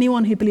life.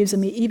 Anyone who believes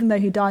in me, even though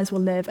he dies, will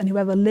live, and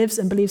whoever lives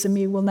and believes in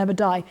me will never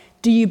die.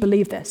 Do you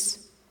believe this?"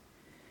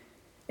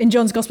 In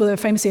John's Gospel, there are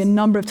famously a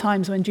number of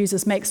times when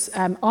Jesus makes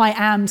I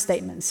am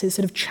statements. He's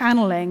sort of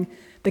channeling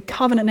the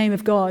covenant name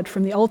of God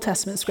from the Old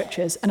Testament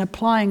scriptures and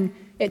applying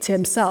it to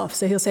himself.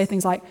 So he'll say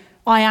things like,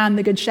 "I am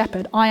the good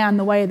shepherd. I am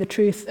the way, the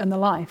truth, and the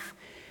life.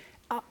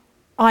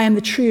 I am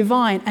the true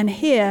vine." And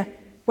here,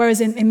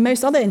 whereas in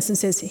most other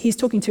instances, he's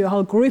talking to a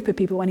whole group of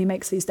people when he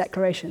makes these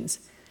declarations,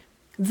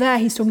 there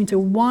he's talking to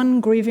one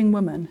grieving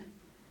woman.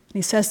 And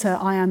he says to her,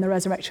 "I am the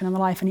resurrection and the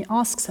life." And he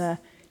asks her,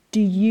 "Do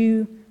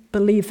you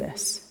believe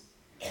this?"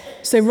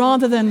 So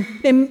rather than,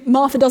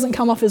 Martha doesn't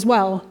come off as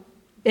well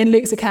in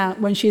Luke's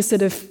account when she's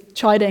sort of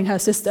chiding her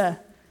sister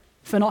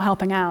for not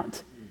helping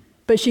out.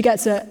 But she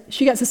gets a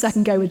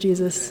second go with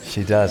Jesus.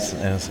 She does,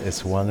 and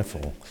it's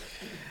wonderful.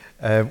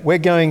 We're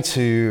going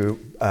to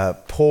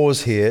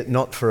pause here,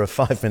 not for a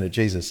 5-minute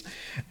Jesus,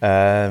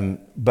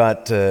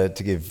 but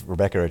to give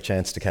Rebecca a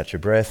chance to catch her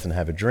breath and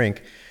have a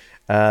drink,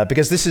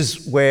 because this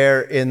is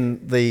where,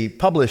 in the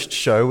published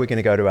show, we're going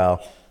to go to our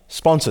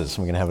sponsors.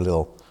 We're going to have a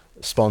little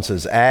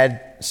sponsors ad,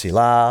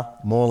 Sila,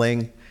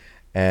 Morling,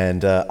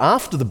 and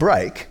after the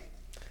break,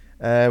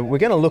 we're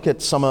going to look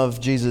at some of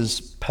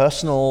Jesus'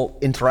 personal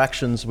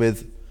interactions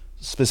with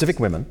specific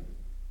women.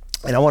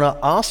 And I want to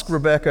ask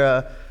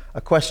Rebecca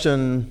a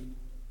question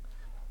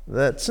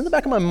that's in the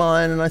back of my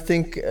mind, and I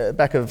think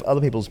back of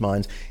other people's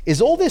minds.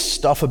 Is all this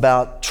stuff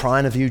about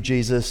trying to view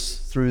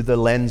Jesus through the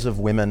lens of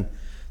women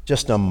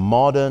just a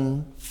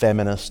modern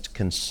feminist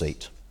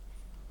conceit?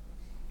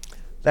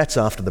 That's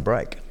after the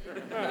break.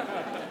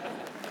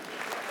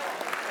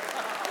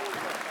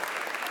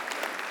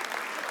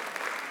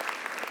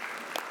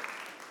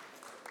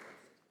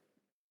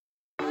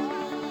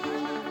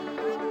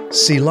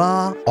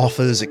 Sila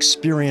offers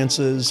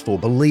experiences for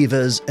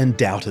believers and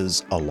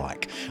doubters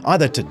alike,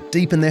 either to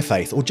deepen their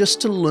faith or just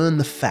to learn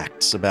the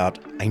facts about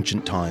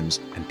ancient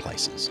times and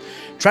places.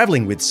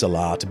 Travelling with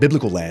Sila to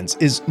biblical lands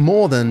is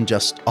more than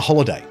just a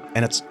holiday,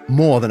 and it's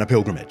more than a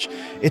pilgrimage.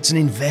 It's an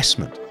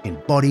investment in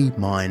body,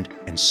 mind,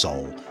 and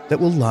soul that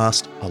will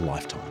last a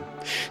lifetime.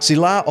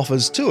 Sila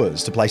offers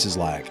tours to places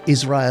like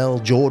Israel,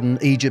 Jordan,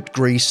 Egypt,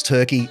 Greece,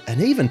 Turkey,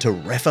 and even to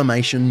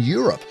Reformation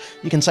Europe.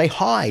 You can say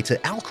hi to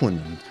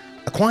Alcuin and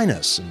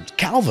Aquinas and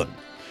Calvin.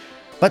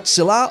 But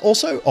Sila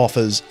also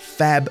offers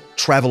fab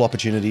travel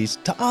opportunities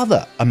to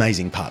other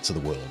amazing parts of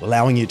the world,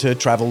 allowing you to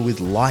travel with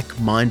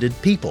like-minded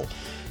people,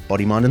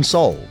 body, mind and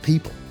soul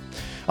people.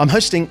 I'm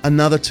hosting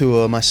another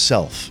tour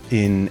myself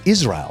in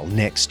Israel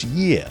next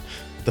year.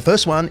 The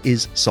first one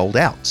is sold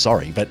out,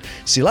 but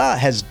Sila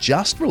has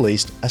just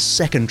released a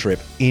second trip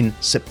in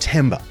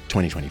September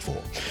 2024.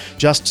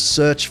 Just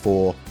search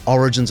for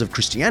Origins of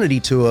Christianity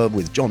tour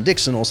with John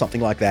Dickson or something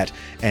like that,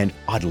 and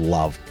I'd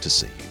love to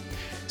see you.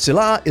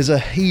 Sila is a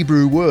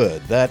Hebrew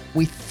word that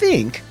we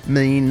think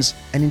means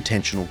an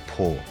intentional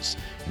pause.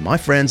 And my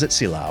friends at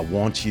Sila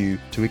want you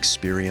to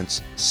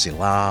experience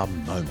Sila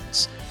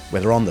moments,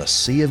 whether on the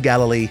Sea of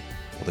Galilee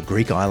or the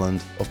Greek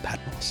island of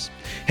Patmos.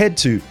 Head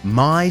to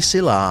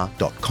mysila.com.au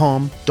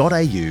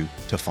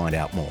to find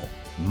out more.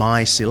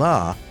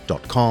 mysila.com.au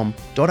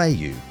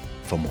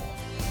for more.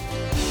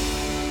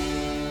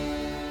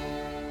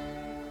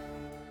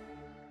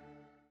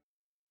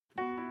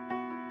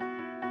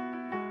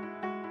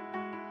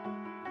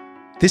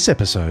 This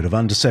episode of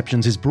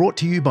Undeceptions is brought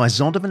to you by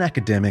Zondervan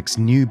Academic's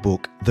new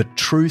book, The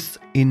Truth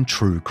in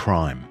True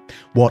Crime: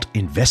 What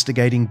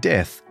Investigating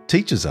Death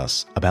Teaches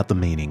Us About the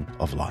Meaning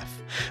of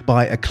Life,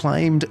 by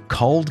acclaimed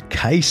cold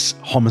case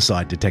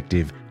homicide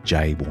detective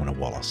J. Warner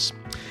Wallace.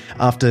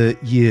 After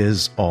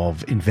years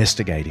of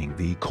investigating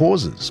the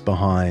causes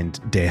behind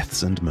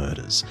deaths and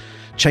murders,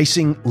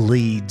 chasing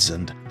leads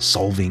and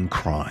solving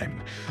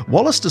crime,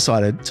 Wallace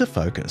decided to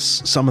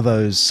focus some of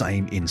those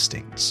same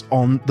instincts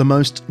on the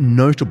most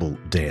notable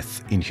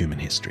death in human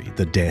history,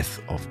 the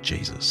death of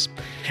Jesus.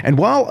 And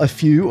while a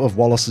few of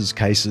Wallace's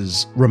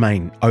cases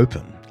remain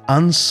open,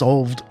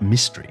 unsolved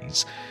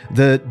mysteries,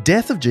 the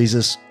death of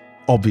Jesus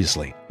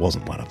obviously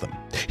wasn't one of them.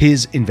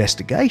 His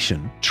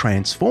investigation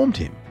transformed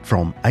him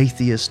from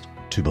atheist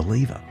to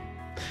believer.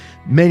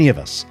 Many of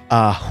us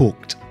are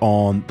hooked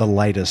on the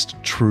latest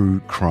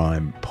true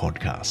crime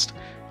podcast.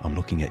 I'm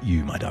looking at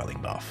you, my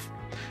darling buff.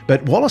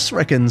 But Wallace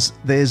reckons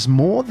there's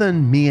more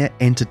than mere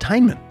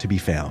entertainment to be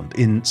found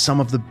in some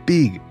of the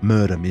big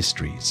murder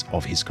mysteries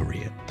of his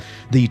career.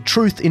 The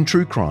Truth in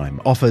True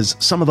Crime offers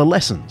some of the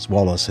lessons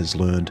Wallace has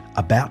learned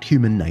about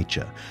human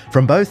nature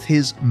from both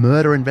his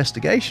murder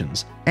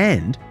investigations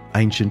and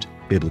ancient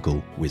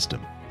biblical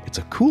wisdom. It's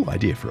a cool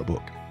idea for a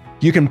book.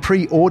 You can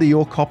pre-order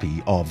your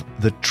copy of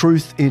The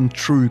Truth in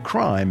True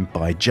Crime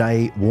by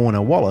J.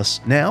 Warner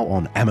Wallace, now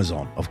on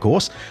Amazon, of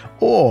course,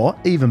 or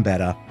even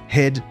better,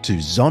 head to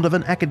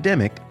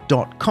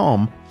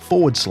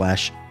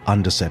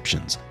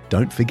zondervanacademic.com/undeceptions.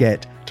 Don't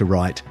forget to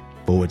write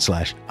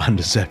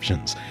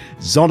 /undeceptions.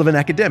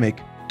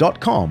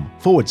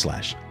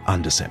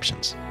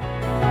 zondervanacademic.com/undeceptions.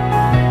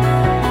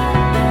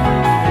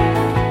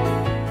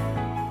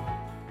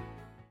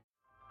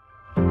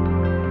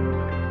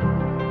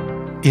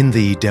 In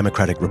the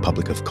Democratic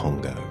Republic of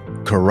Congo,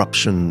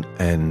 corruption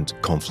and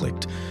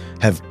conflict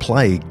have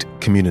plagued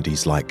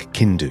communities like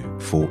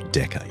Kindu for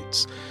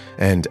decades,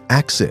 and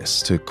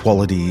access to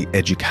quality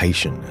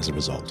education as a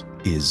result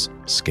is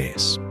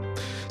scarce.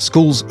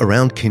 Schools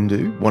around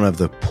Kindu, one of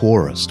the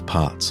poorest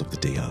parts of the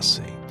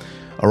DRC,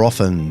 are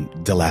often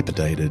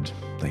dilapidated.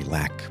 They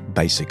lack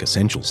basic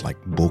essentials like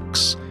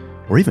books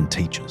or even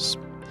teachers.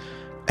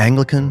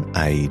 Anglican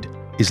Aid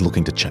is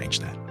looking to change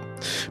that.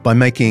 By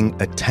making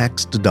a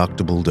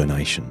tax-deductible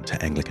donation to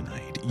Anglican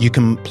Aid, you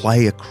can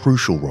play a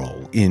crucial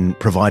role in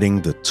providing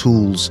the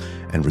tools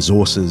and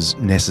resources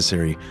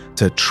necessary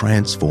to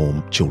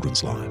transform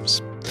children's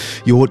lives.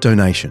 Your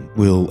donation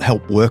will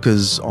help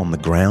workers on the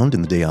ground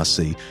in the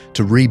DRC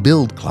to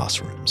rebuild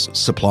classrooms,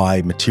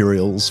 supply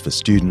materials for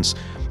students,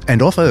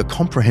 and offer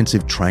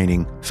comprehensive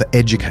training for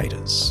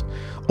educators.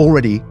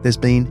 Already, there's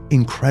been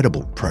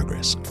incredible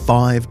progress.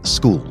 5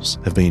 schools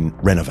have been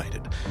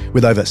renovated,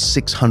 with over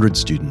 600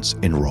 students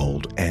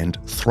enrolled and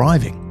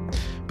thriving.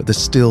 But there's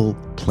still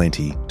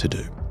plenty to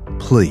do.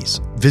 Please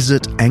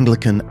visit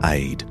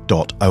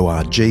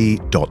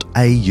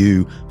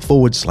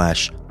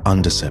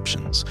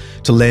anglicanaid.org.au/undeceptions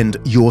to lend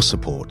your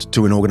support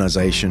to an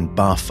organisation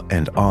Buff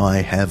and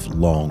I have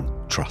long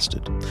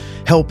trusted.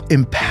 Help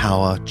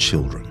empower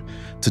children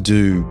to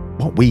do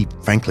what we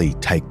frankly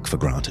take for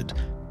granted: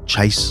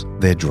 chase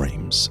their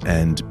dreams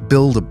and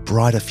build a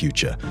brighter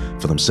future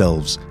for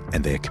themselves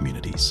and their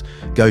communities.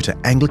 Go to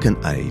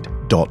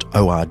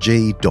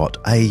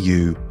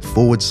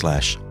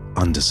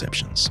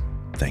anglicanaid.org.au/undeceptions.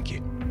 Thank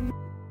you.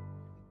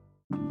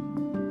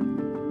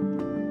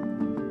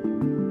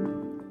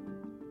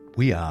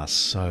 We are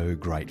so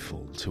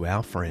grateful to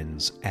our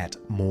friends at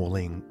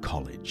Morling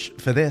College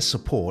for their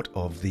support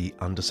of the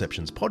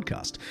Undeceptions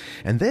podcast,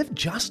 and they've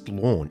just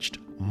launched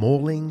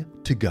Morling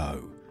to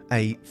Go,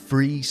 a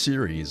free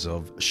series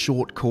of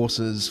short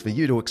courses for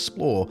you to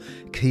explore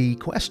key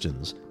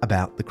questions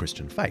about the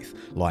Christian faith,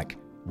 like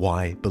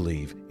why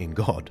believe in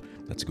God?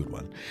 That's a good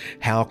one.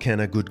 How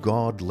can a good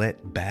God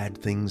let bad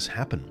things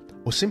happen?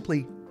 Or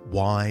simply,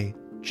 why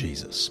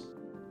Jesus?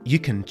 You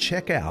can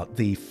check out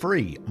the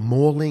free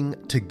Morling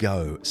to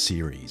Go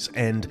series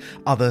and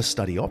other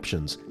study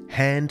options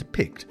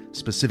hand-picked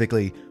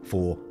specifically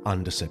for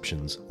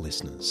Undeceptions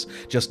listeners.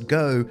 Just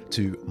go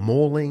to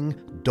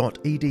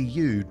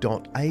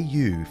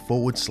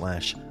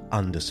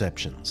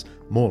morling.edu.au/undeceptions.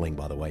 Morling,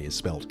 by the way, is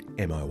spelled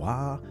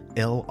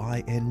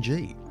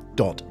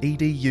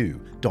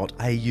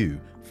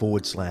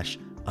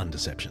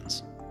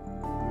morling.edu.au/undeceptions.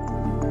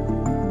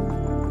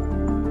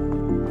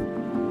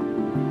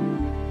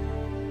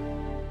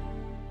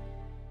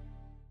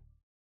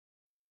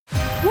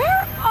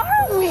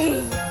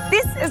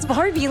 This is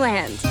Barbie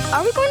Land.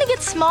 Are we going to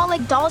get small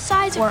like doll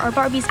size, or are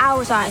Barbies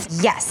our size?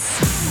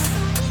 Yes.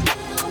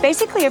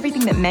 Basically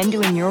everything that men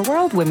do in your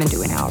world, women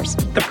do in ours.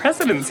 The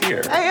president's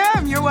here. I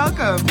am. You're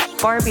welcome.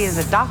 Barbie is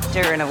a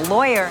doctor and a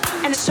lawyer,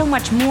 and so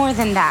much more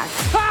than that.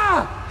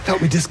 Ah! Thought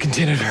we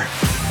discontinued her.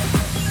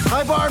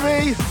 Hi,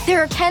 Barbie.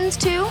 There are Kens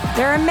too?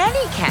 There are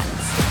many Kens.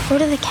 Where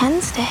do the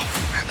Kens stay?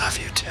 I love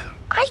you too.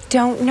 I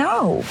don't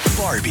know.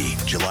 Barbie,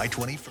 July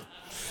 21st.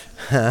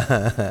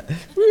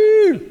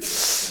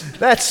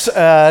 That's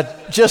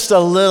just a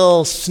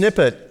little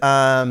snippet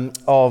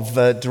of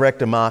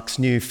director Mark's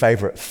new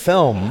favourite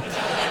film.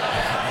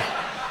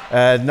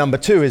 Number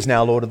 2 is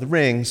now Lord of the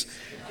Rings.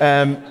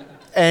 And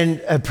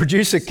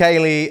producer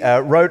Kaylee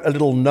wrote a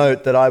little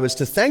note that I was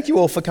to thank you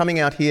all for coming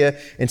out here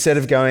instead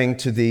of going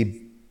to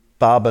the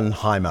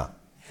Barbenheimer,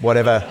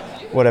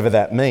 whatever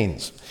that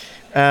means.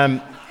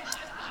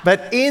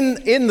 But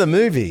in the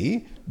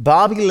movie,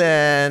 Barbie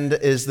Land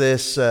is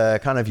this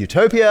kind of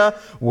utopia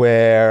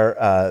where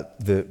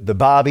the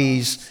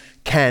Barbies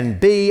can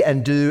be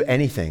and do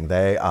anything.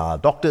 They are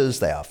doctors,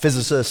 they are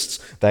physicists,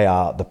 they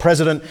are the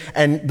president,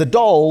 and the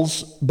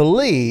dolls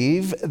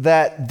believe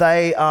that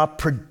they are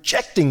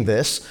projecting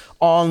this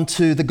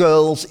onto the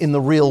girls in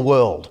the real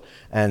world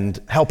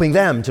and helping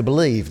them to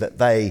believe that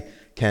they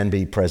can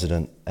be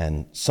president,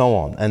 and so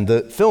on. And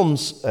the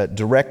film's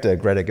director,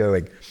 Greta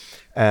Gerwig,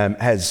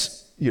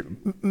 has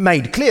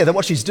made clear that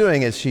what she's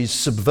doing is she's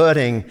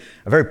subverting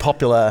a very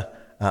popular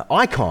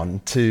icon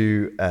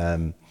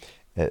to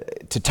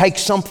take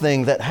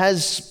something that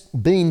has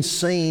been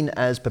seen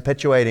as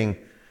perpetuating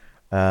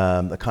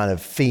the kind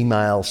of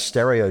female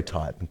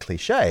stereotype and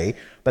cliche,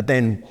 but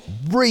then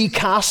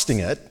recasting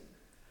it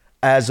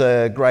as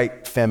a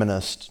great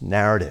feminist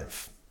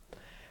narrative.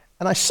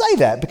 And I say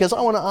that because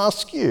I want to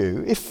ask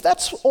you if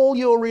that's all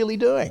you're really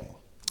doing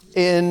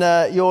in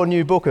your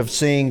new book of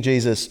Seeing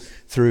Jesus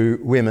Through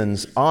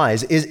Women's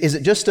Eyes. Is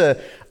it just a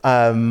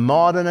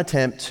modern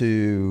attempt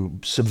to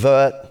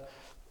subvert,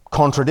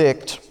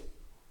 contradict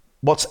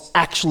what's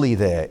actually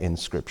there in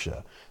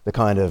Scripture, the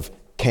kind of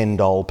Ken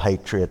doll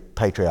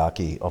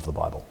patriarchy of the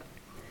Bible?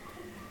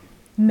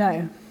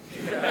 No.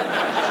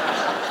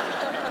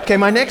 Okay,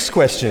 my next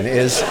question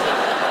is...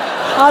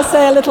 I'll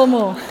say a little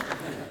more.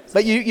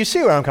 But you see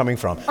where I'm coming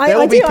from.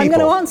 I do. I'm going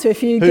to answer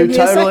if you give me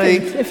a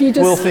second. If you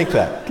just will think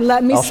that.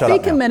 Let me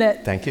speak a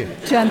minute. Thank you.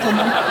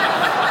 Gentlemen.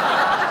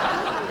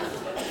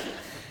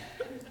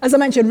 As I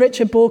mentioned,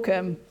 Richard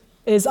Borkham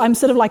I'm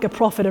sort of like a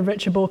prophet of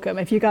Richard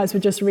Borkham. If you guys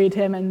would just read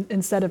him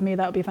instead of me,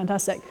 that would be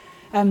fantastic.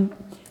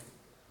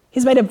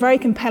 He's made a very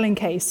compelling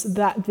case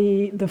that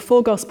the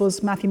four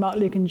Gospels, Matthew, Mark,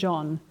 Luke, and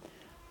John,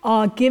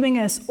 are giving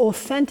us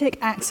authentic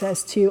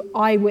access to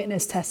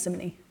eyewitness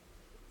testimony.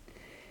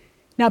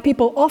 Now,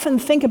 people often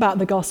think about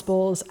the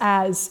Gospels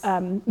as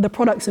the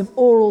products of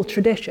oral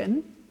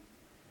tradition,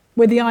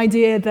 with the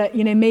idea that,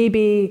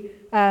 maybe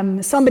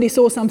somebody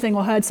saw something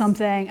or heard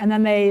something, and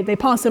then they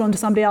passed it on to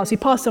somebody else, who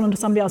passed it on to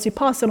somebody else, who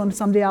passed it on to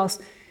somebody else,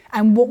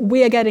 and what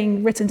we are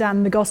getting written down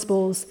in the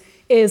Gospels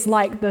is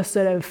like the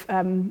sort of,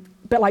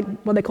 bit like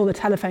what they call the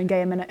telephone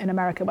game in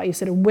America, where you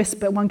sort of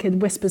whisper, one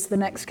kid whispers to the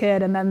next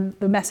kid, and then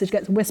the message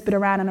gets whispered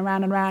around and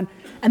around and around,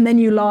 and then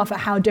you laugh at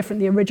how different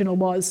the original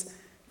was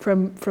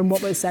from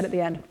what was said at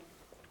the end.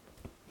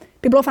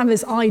 People often have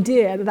this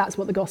idea that that's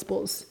what the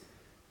Gospels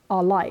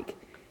are like.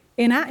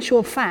 In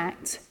actual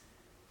fact,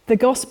 the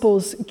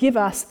Gospels give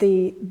us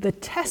the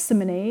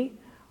testimony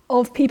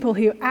of people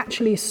who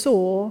actually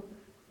saw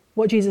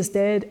what Jesus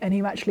did and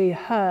who actually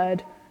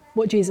heard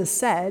what Jesus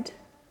said.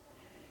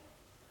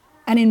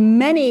 And in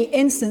many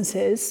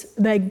instances,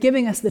 they're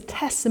giving us the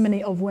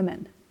testimony of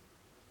women.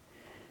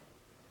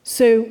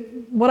 So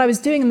what I was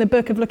doing in the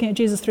book of looking at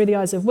Jesus through the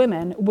eyes of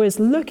women was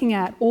looking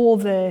at all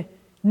the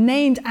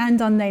named and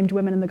unnamed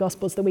women in the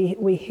Gospels that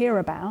we hear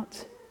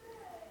about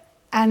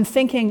and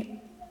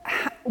thinking,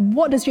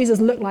 what does Jesus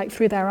look like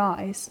through their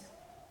eyes?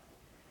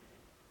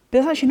 But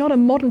it's actually not a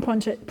modern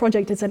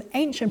project, it's an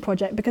ancient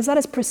project, because that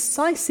is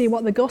precisely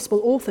what the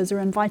Gospel authors are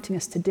inviting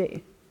us to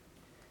do.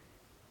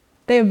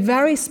 They are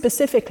very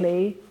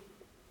specifically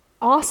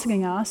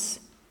asking us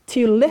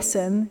to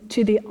listen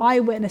to the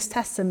eyewitness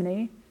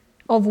testimony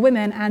of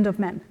women and of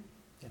men.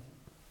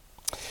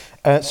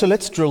 So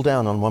let's drill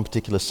down on one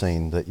particular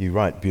scene that you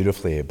write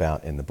beautifully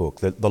about in the book.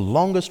 The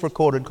longest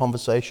recorded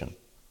conversation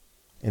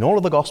in all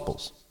of the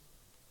Gospels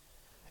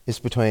is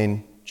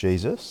between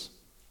Jesus,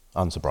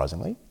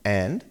 unsurprisingly,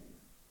 and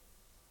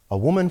a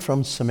woman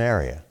from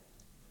Samaria.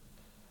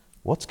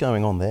 What's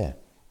going on there?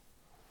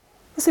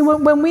 See,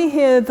 when we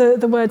hear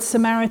the word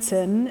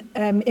Samaritan,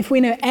 if we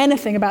know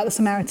anything about the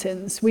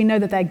Samaritans, we know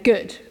that they're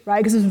good, right?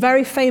 Because there's a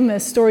very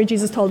famous story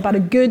Jesus told about a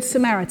good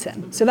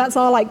Samaritan. So that's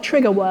our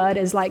trigger word,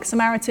 is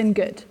Samaritan,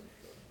 good.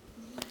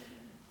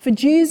 For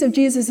Jews of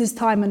Jesus'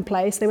 time and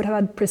place, they would have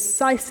had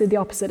precisely the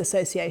opposite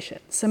association.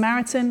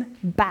 Samaritan,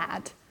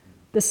 bad.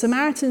 The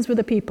Samaritans were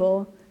the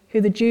people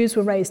who the Jews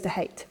were raised to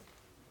hate.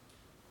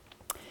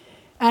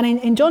 And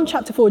in John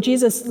chapter 4,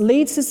 Jesus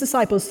leads his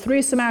disciples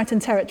through Samaritan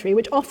territory,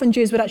 which often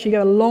Jews would actually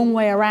go a long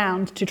way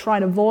around to try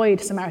and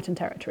avoid Samaritan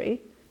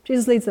territory.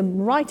 Jesus leads them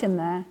right in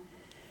there.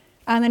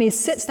 And then he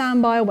sits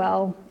down by a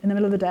well in the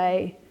middle of the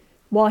day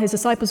while his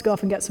disciples go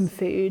off and get some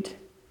food.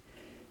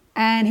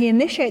 And he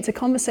initiates a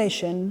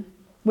conversation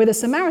with a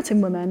Samaritan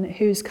woman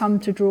who's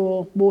come to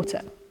draw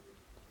water.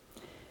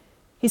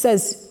 He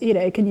says,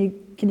 can you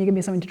give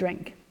me something to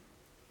drink?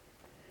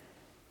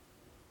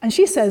 And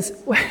she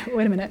says,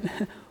 wait a minute.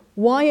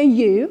 Why are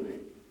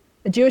you,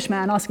 a Jewish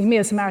man, asking me,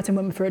 a Samaritan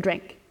woman, for a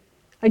drink?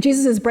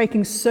 Jesus is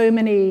breaking so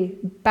many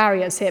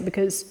barriers here,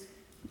 because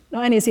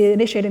not only is he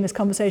initiating this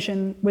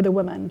conversation with a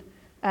woman,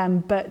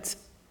 but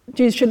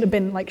Jews shouldn't have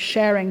been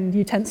sharing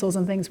utensils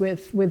and things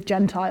with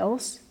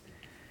Gentiles.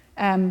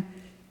 And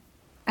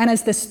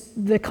as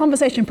the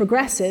conversation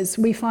progresses,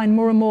 we find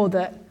more and more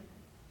that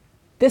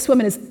this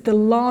woman is the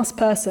last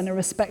person a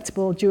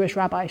respectable Jewish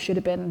rabbi should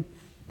have been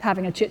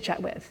having a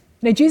chit-chat with.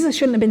 Jesus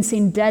shouldn't have been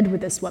seen dead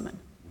with this woman.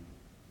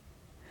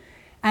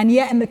 And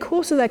yet, in the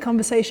course of their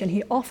conversation,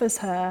 he offers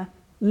her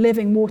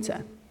living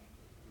water.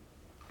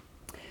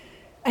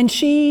 And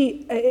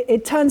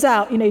it turns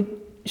out,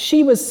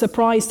 she was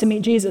surprised to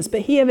meet Jesus,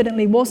 but he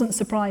evidently wasn't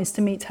surprised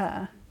to meet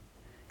her.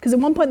 Because at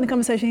one point in the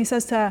conversation, he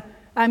says to her,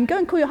 go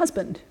and call your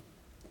husband.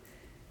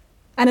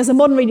 And as a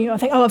modern reader, I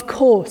think, oh, of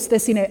course,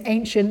 this,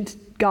 ancient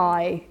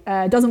guy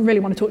doesn't really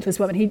want to talk to this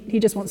woman. He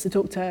just wants to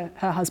talk to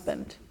her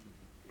husband.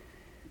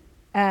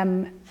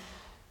 And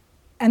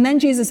then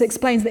Jesus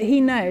explains that he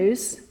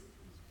knows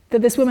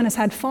that this woman has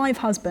had 5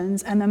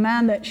 husbands, and the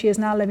man that she is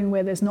now living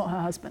with is not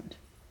her husband.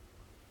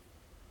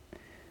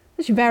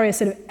 There's various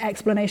sort of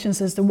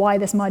explanations as to why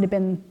this might have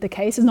been the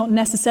case. It's not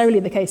necessarily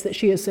the case that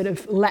she has sort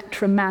of leapt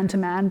from man to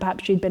man.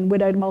 Perhaps she'd been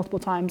widowed multiple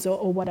times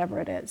or whatever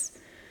it is.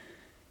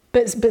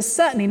 But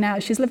certainly now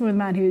she's living with a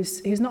man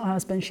who's not her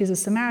husband. She's a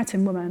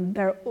Samaritan woman.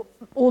 There are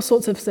all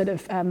sorts of sort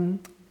of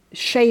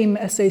shame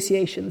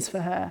associations for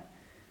her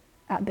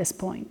at this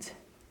point.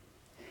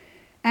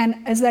 And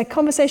as their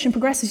conversation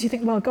progresses, you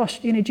think, well, gosh,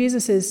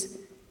 Jesus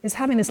is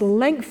having this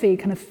lengthy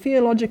kind of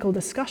theological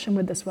discussion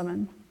with this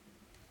woman.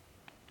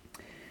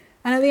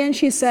 And at the end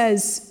she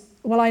says,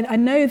 well, I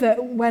know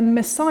that when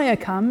Messiah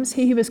comes,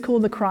 he who is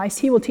called the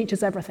Christ, he will teach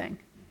us everything.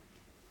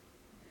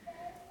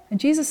 And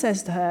Jesus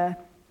says to her,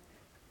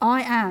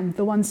 I am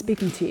the one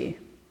speaking to you.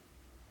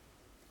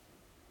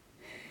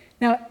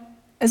 Now,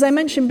 as I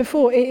mentioned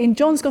before, in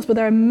John's Gospel,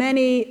 there are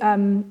many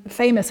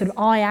famous sort of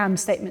I am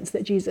statements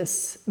that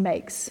Jesus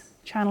makes,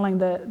 channeling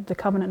the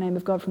covenant name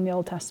of God from the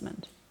Old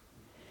Testament.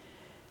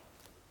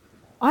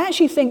 I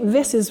actually think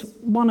this is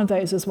one of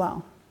those as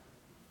well.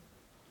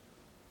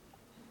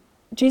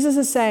 Jesus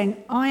is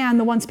saying, I am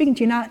the one speaking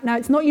to you. Now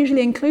it's not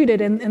usually included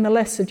in the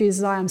list of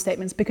Jesus' I am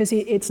statements because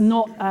it's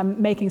not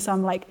making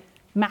some like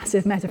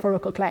massive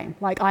metaphorical claim,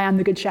 like I am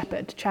the good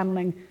shepherd,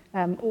 channeling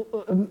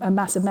a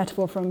massive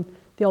metaphor from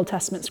the Old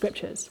Testament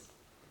scriptures.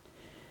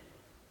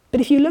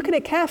 But if you look at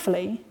it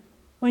carefully,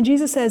 when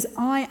Jesus says,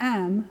 I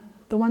am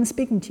the one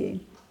speaking to you,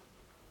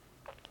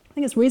 I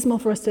think it's reasonable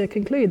for us to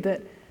conclude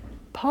that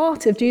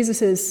part of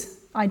Jesus'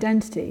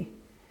 identity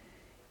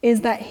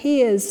is that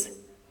he is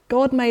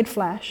God made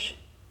flesh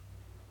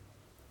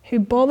who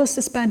bothers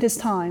to spend his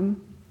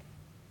time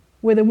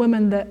with a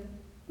woman that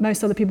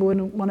most other people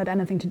wouldn't want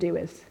anything to do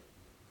with.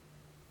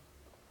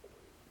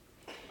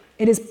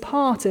 It is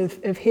part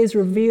of his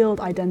revealed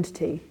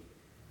identity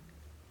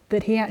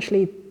that he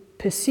actually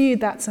pursued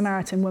that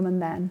Samaritan woman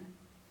then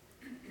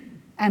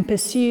and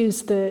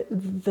pursues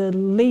the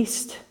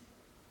least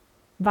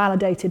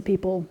validated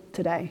people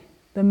today,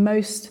 the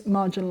most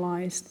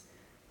marginalized,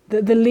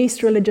 the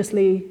least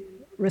religiously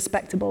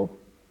respectable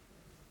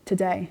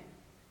today.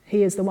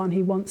 He is the one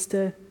who wants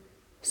to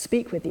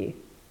speak with you.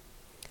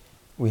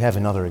 We have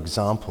another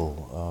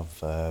example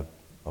of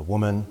a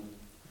woman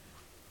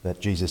that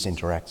Jesus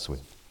interacts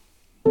with.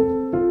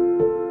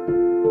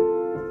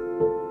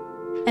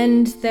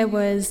 And there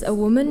was a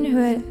woman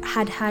who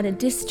had had a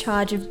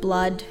discharge of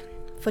blood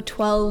for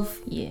 12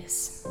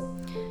 years,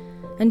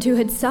 and who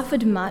had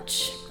suffered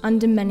much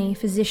under many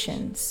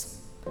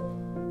physicians,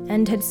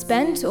 and had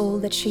spent all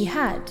that she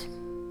had,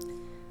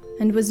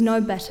 and was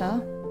no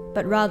better,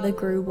 but rather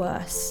grew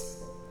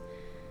worse.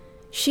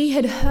 She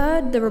had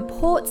heard the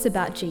reports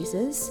about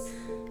Jesus,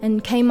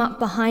 and came up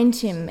behind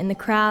him in the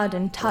crowd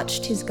and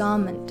touched his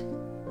garment.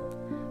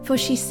 For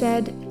she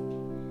said,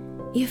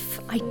 if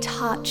I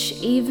touch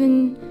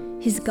even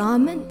his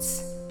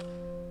garments,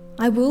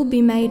 I will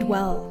be made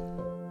well.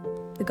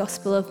 The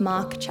Gospel of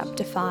Mark,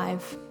 chapter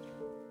 5.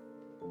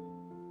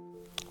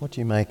 What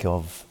do you make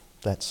of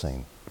that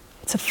scene?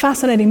 It's a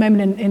fascinating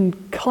moment in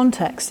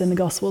context in the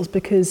Gospels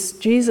because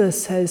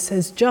Jesus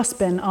has just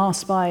been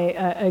asked by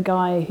a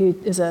guy who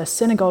is a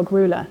synagogue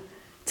ruler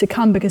to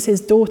come because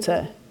his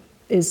daughter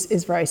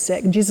is very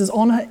sick. And Jesus is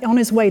on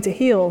his way to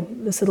heal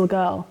this little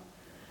girl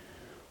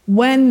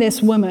when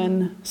this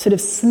woman sort of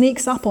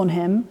sneaks up on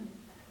him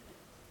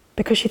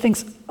because she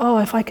thinks, oh,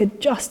 if I could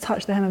just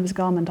touch the hem of his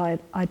garment,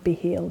 I'd be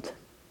healed.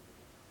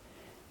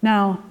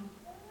 Now,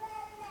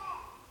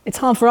 it's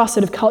hard for us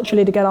sort of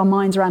culturally to get our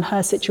minds around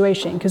her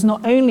situation because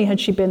not only had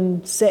she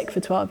been sick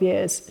for 12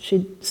 years,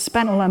 she'd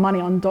spent all her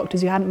money on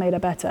doctors who hadn't made her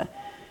better,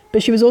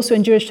 but she was also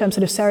in Jewish terms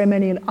sort of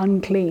ceremonial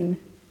unclean.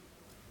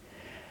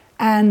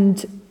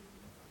 And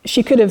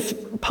she could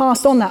have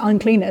passed on that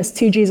uncleanness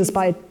to Jesus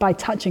by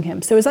touching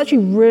him. So it's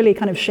actually really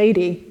kind of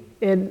shady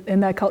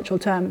in their cultural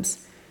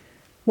terms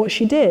what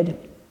she did.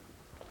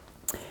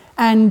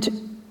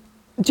 And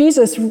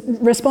Jesus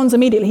responds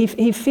immediately.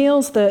 He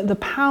feels the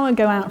power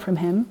go out from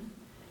him.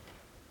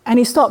 And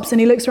he stops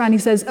and he looks around and he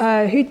says,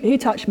 who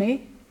touched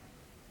me?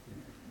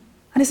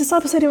 And his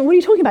disciples say to him, what are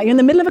you talking about? You're in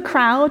the middle of a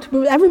crowd.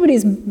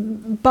 Everybody's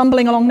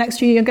bumbling along next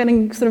to you. You're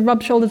getting sort of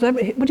rubbed shoulders. What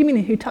do you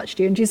mean, who touched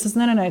you? And Jesus says,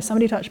 no,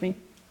 somebody touched me.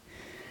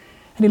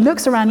 And he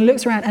looks around,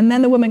 and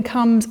then the woman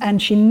comes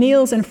and she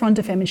kneels in front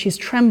of him and she's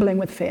trembling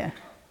with fear.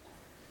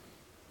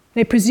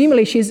 And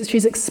presumably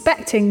she's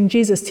expecting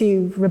Jesus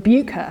to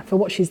rebuke her for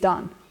what she's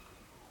done.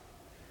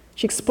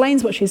 She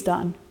explains what she's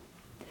done.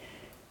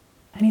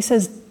 And he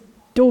says,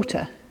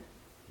 daughter,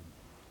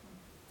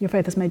 your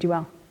faith has made you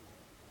well.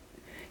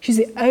 She's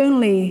the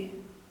only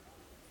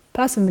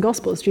person in the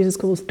Gospels Jesus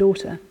calls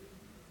daughter.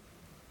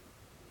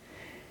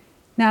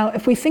 Now,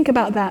 if we think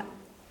about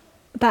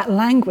that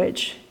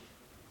language,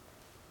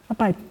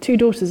 my 2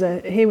 daughters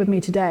are here with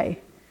me today,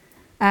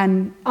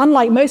 and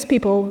unlike most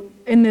people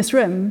in this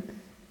room,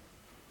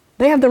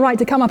 They have the right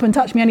to come up and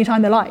touch me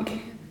anytime they like.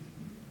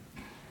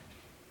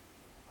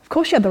 Of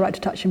course she had the right to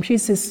touch him.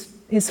 She's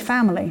his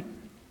family.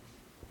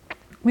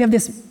 We have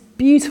this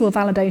beautiful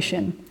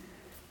validation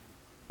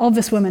of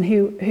this woman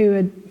who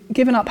had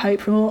given up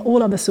hope from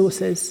all other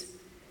sources,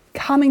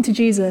 coming to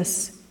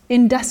Jesus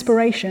in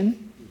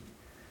desperation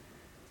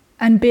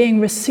and being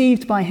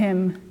received by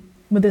him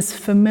with this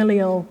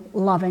familial,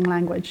 loving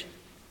language.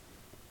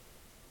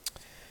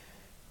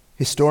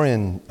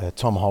 Historian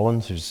Tom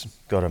Holland, who's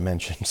got a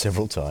mention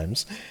several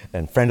times,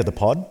 and friend of the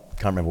pod,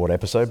 can't remember what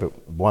episode,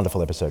 but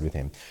wonderful episode with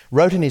him,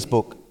 wrote in his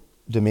book,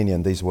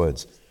 Dominion, these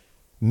words: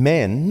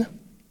 "Men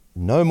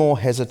no more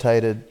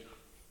hesitated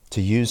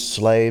to use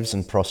slaves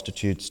and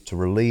prostitutes to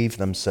relieve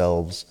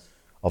themselves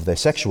of their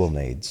sexual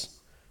needs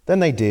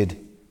than they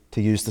did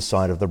to use the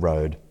side of the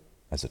road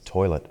as a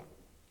toilet."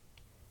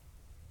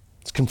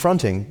 It's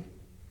confronting.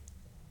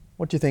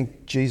 What do you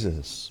think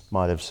Jesus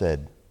might have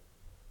said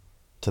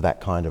to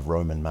that kind of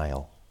Roman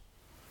male?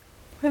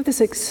 We have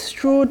this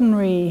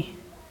extraordinary,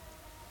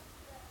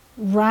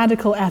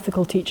 radical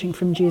ethical teaching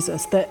from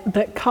Jesus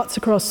that cuts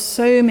across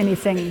so many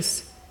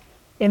things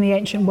in the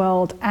ancient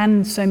world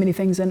and so many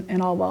things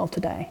in our world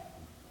today.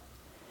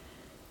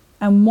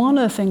 And one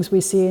of the things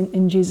we see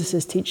in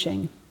Jesus'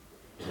 teaching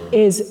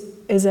is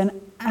an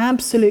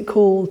absolute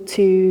call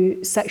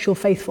to sexual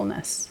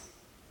faithfulness.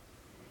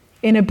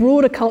 In a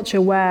broader culture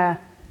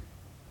where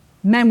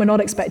men were not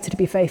expected to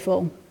be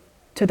faithful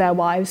to their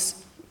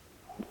wives,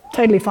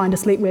 totally fine to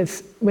sleep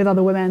with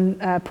other women,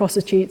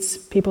 prostitutes,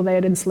 people they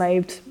had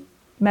enslaved,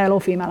 male or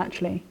female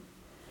actually.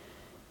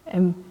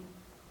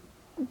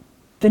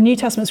 The New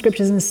Testament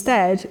scriptures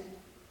instead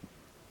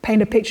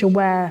paint a picture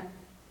where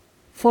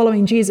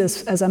following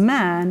Jesus as a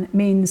man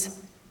means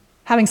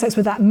having sex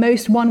with at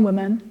most one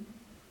woman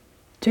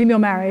to whom you're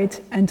married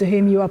and to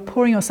whom you are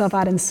pouring yourself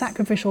out in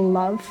sacrificial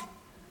love,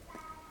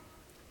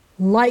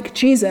 like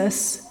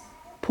Jesus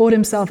poured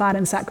himself out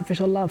in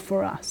sacrificial love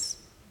for us.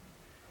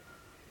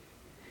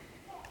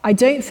 I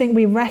don't think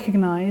we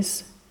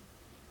recognize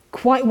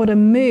quite what a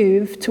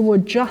move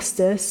toward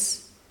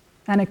justice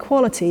and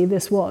equality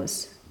this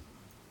was.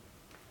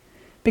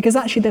 Because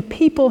actually the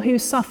people who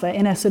suffer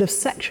in a sort of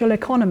sexual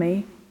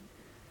economy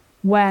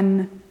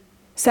when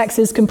sex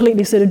is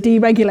completely sort of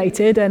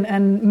deregulated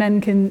and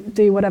men can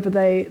do whatever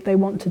they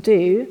want to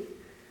do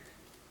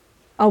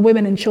are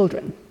women and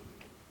children.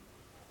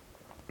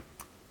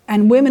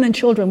 And women and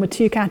children were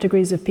two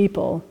categories of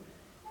people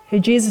who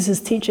Jesus'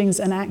 teachings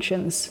and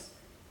actions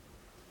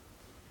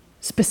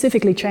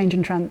specifically changed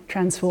and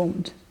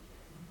transformed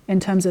in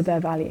terms of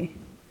their value.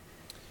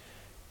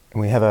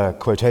 And we have a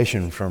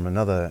quotation from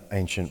another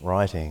ancient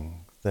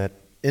writing that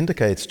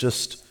indicates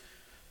just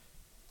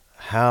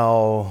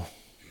how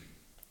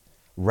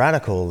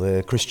radical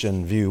the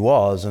Christian view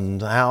was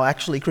and how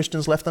actually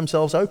Christians left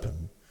themselves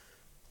open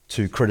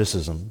to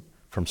criticism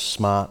from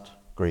smart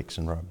Greeks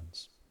and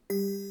Romans.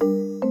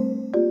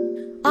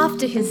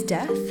 After his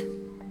death,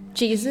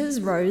 Jesus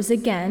rose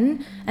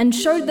again and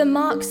showed the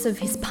marks of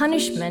his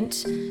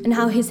punishment and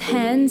how his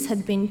hands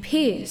had been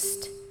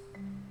pierced.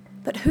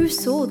 But who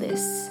saw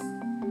this?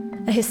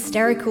 A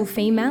hysterical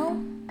female,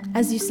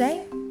 as you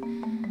say?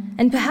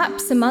 And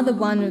perhaps some other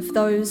one of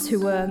those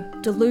who were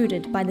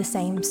deluded by the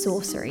same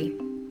sorcery.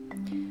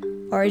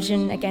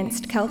 Origen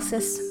against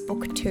Celsus,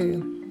 Book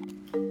 2.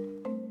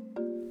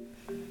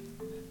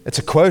 It's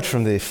a quote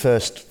from the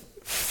first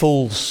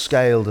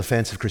full-scale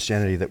defense of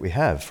Christianity that we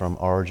have from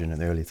Origen in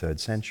the early 3rd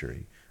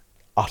century.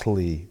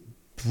 Utterly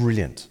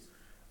brilliant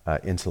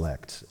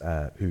intellect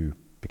who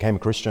became a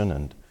Christian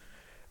and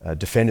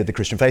defended the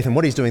Christian faith. And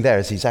what he's doing there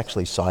is he's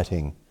actually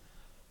citing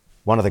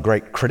one of the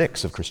great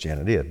critics of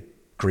Christianity, a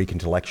Greek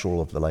intellectual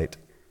of the late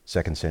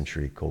 2nd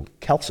century called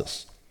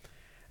Celsus.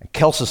 And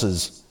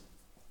Celsus's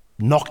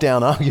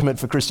knockdown argument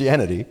for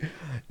Christianity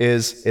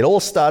is it all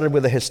started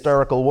with a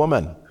hysterical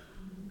woman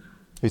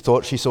who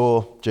thought she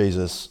saw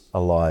Jesus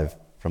alive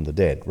from the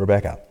dead,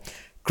 Rebecca.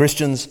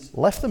 Christians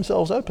left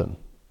themselves open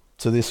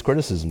to this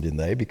criticism, didn't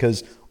they?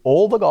 Because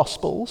all the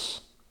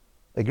Gospels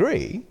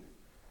agree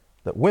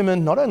that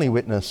women not only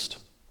witnessed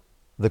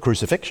the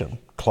crucifixion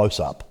close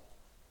up,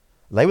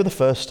 they were the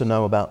first to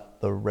know about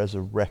the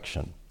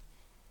resurrection.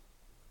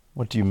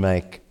 What do you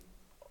make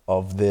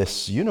of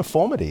this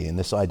uniformity in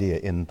this idea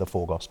in the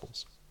 4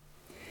 Gospels?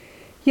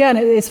 Yeah, and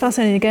it's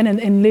fascinating. Again,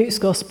 in Luke's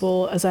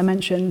Gospel, as I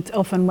mentioned,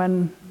 often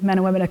when men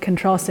and women are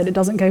contrasted, it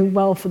doesn't go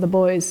well for the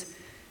boys.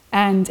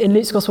 And in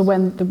Luke's Gospel,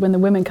 when the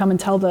women come and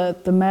tell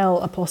the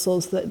male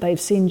apostles that they've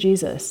seen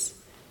Jesus,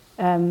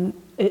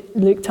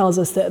 Luke tells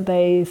us that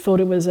they thought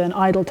it was an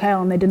idle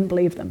tale and they didn't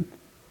believe them.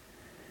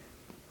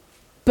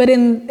 But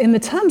in the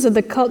terms of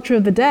the culture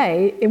of the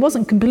day, it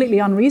wasn't completely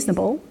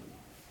unreasonable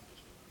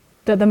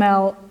that the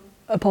male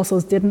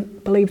apostles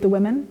didn't believe the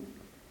women.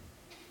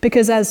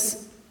 Because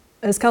as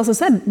Celsus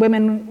said,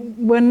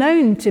 women were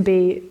known to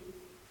be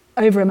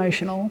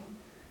over-emotional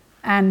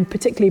and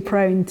particularly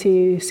prone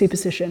to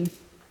superstition.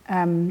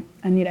 And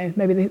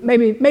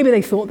maybe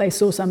they thought they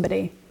saw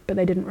somebody, but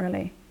they didn't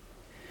really.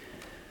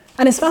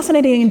 And it's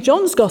fascinating, in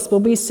John's Gospel,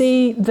 we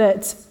see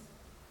that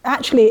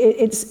actually,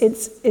 it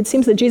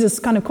seems that Jesus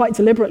kind of quite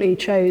deliberately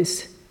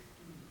chose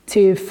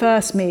to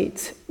first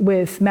meet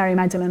with Mary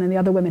Magdalene and the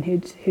other women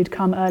who'd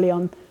come early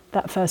on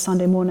that first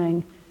Sunday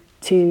morning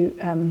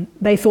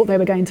they thought they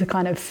were going to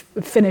kind of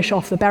finish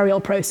off the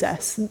burial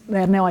process. They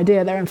had no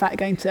idea they're in fact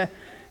going to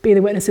be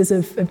the witnesses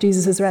of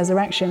Jesus'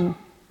 resurrection.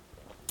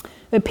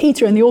 But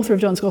Peter and the author of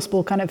John's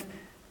Gospel kind of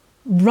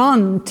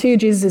run to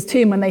Jesus'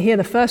 tomb when they hear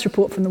the first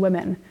report from the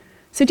women.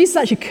 So Jesus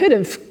actually could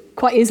have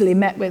quite easily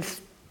met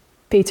with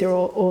Peter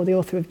or the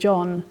author of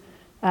John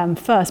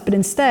first, but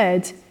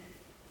instead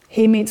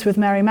he meets with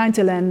Mary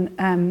Magdalene,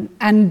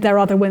 and there are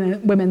other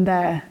women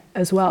there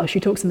as well. She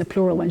talks in the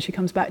plural when she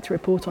comes back to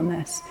report on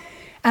this.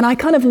 And I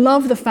kind of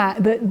love the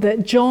fact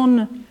that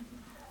John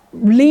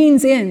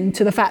leans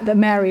into the fact that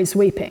Mary's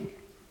weeping.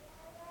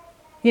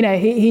 You know,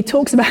 he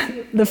talks about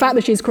the fact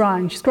that she's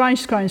crying. She's crying,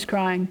 she's crying, she's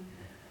crying.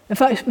 At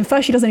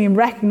first she doesn't even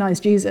recognize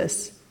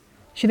Jesus.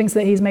 She thinks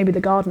that he's maybe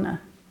the gardener.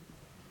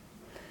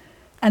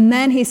 And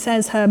then he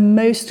says her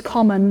most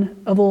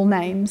common of all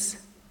names,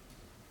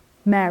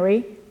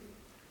 Mary.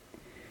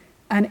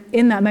 And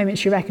in that moment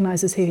she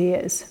recognizes who he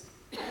is.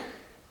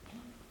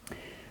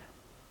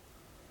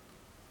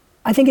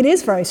 I think it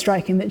is very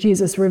striking that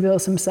Jesus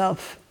reveals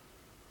himself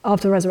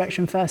after the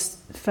resurrection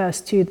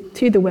first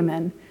to the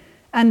women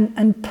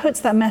and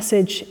puts that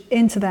message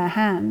into their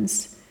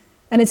hands.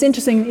 And it's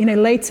interesting, you know,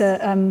 later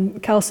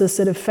Kelser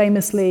sort of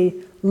famously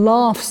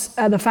laughs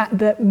at the fact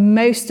that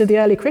most of the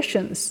early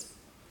Christians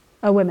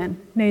are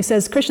women. You know, he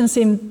says Christians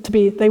seem to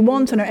be, they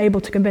want and are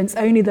able to convince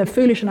only the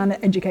foolish and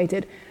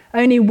uneducated,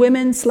 only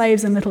women,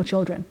 slaves and little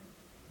children.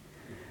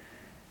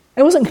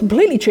 It wasn't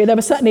completely true. There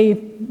were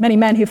certainly many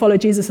men who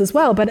followed Jesus as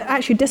well, but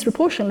actually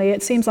disproportionately,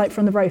 it seems like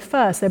from the very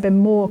first, there have been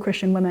more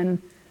Christian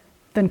women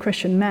than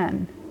Christian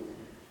men.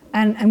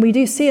 And we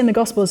do see in the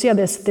Gospels,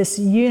 this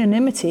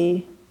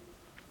unanimity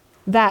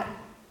that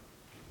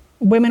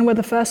women were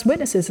the first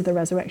witnesses of the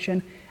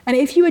resurrection. And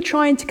if you were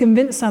trying to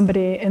convince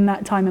somebody in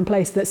that time and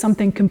place that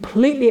something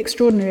completely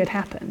extraordinary had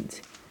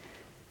happened,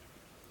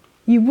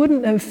 you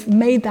wouldn't have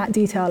made that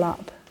detail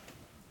up.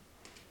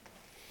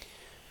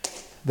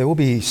 There will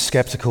be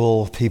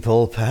skeptical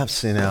people,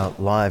 perhaps in our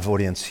live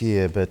audience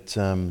here, but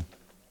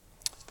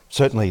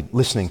certainly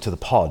listening to the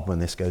pod when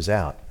this goes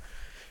out,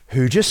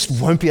 who just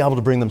won't be able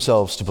to bring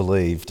themselves to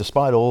believe,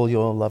 despite all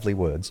your lovely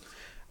words,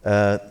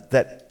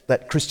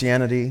 that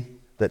Christianity,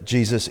 that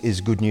Jesus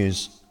is good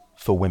news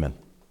for women,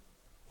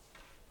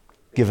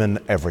 given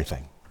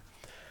everything.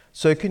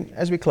 So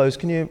as we close,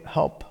 can you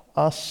help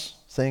us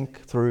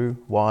think through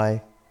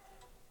why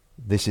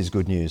this is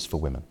good news for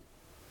women?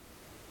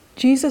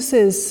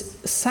 Jesus'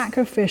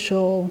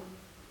 sacrificial,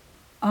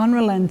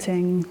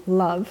 unrelenting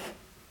love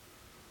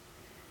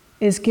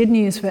is good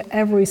news for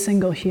every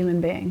single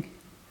human being,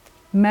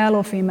 male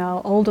or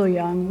female, old or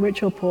young,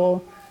 rich or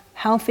poor,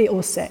 healthy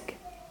or sick.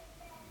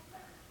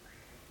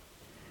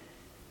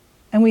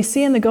 And we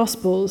see in the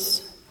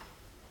Gospels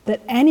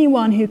that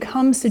anyone who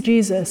comes to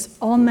Jesus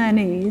on their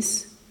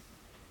knees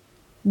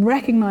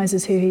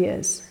recognizes who he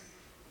is.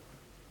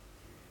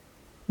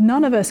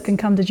 None of us can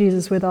come to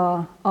Jesus with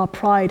our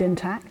pride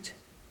intact.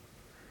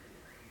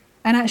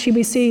 And actually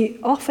we see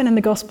often in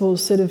the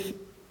Gospels sort of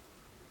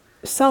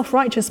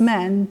self-righteous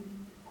men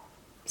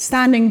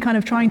standing kind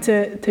of trying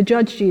to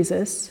judge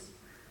Jesus,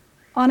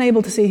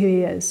 unable to see who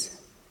he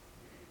is.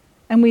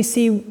 And we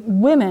see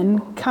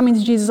women coming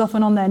to Jesus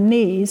often on their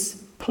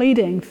knees,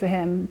 pleading for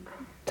him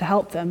to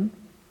help them.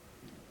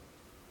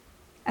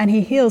 And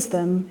he heals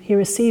them, he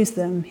receives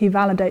them, he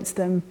validates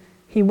them,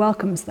 he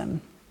welcomes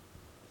them.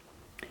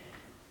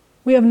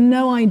 We have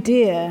no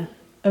idea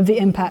of the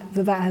impact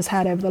that has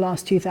had over the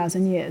last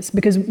 2,000 years,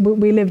 because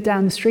we live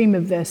downstream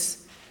of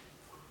this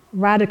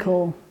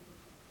radical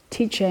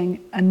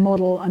teaching and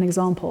model and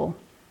example.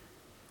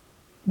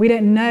 We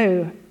don't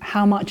know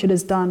how much it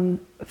has done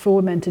for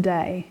women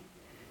today,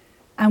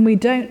 and we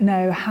don't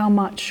know how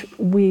much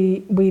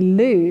we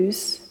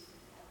lose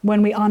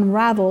when we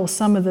unravel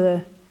some of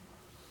the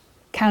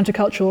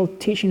countercultural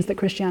teachings that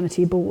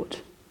Christianity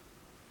brought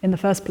in the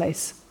first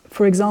place.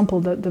 For example,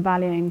 the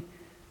valuing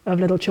of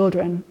little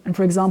children, and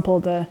for example,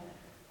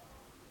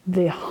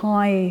 the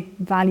high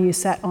value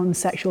set on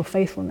sexual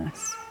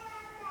faithfulness.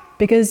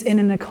 Because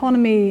in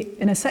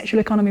a sexual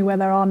economy where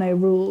there are no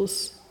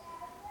rules,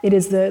 it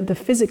is the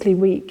physically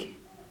weak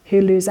who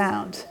lose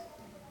out.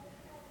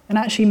 And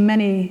actually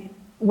many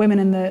women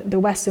in the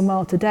Western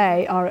world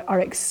today are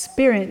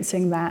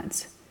experiencing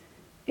that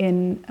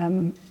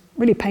in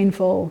really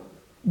painful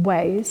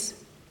ways.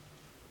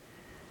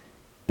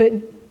 But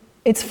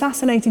it's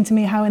fascinating to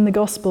me how in the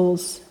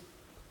Gospels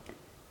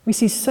we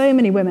see so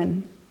many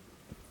women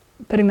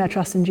putting their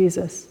trust in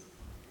Jesus.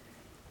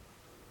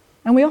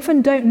 And we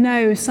often don't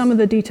know some of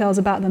the details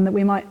about them that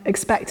we might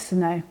expect to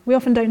know. We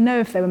often don't know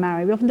if they were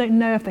married. We often don't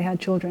know if they had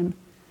children.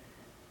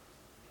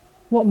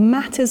 What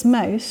matters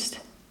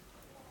most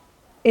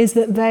is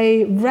that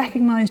they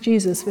recognize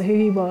Jesus for who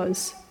he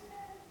was,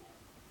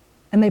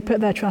 and they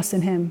put their trust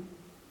in him.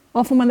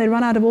 Often when they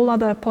run out of all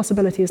other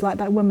possibilities, like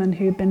that woman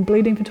who'd been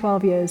bleeding for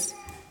 12 years,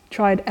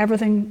 tried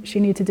everything she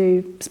needed to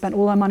do, spent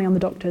all her money on the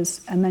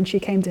doctors, and then she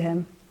came to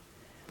him.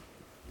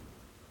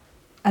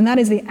 And that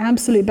is the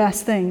absolute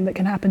best thing that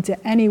can happen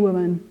to any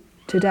woman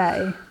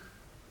today,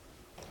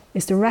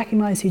 is to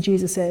recognize who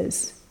Jesus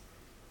is,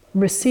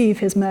 receive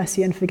his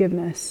mercy and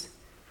forgiveness,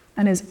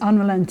 and his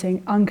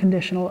unrelenting,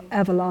 unconditional,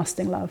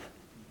 everlasting love.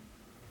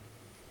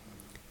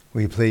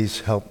 Will you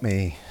please help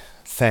me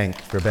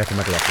thank Rebecca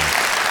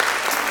McLaughlin?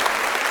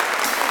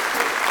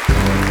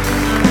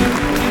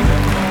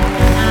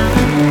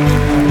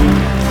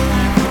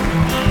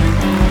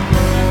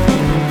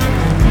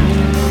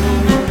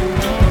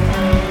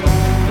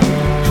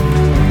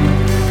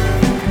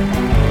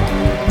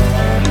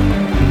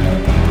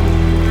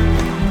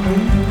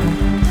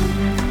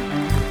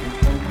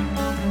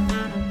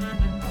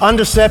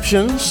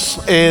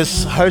 Undeceptions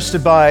is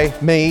hosted by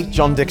me,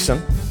 John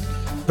Dickson,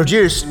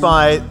 produced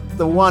by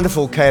the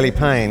wonderful Kaylee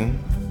Payne,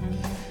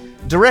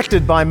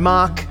 directed by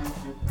Mark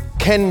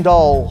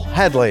Kendall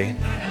Hadley.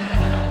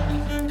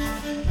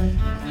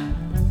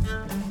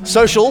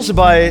 Socials are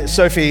by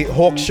Sophie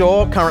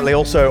Hawkshaw, currently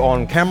also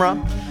on camera.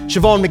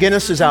 Siobhan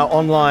McGuinness is our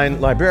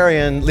online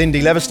librarian.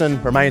 Lindy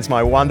Leviston remains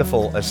my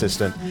wonderful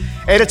assistant.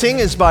 Editing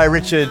is by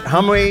Richard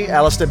Humwee.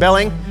 Alistair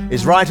Belling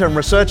is writer and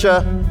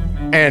researcher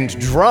and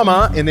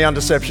drummer in the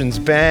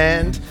Undeceptions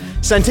band.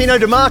 Santino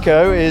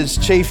DeMarco is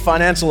chief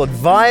financial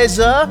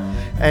advisor,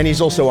 and he's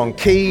also on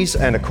keys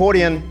and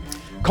accordion.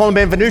 Colin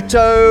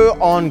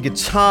Benvenuto on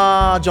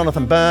guitar,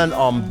 Jonathan Byrne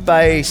on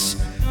bass.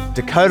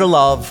 Dakota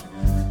Love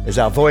is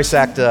our voice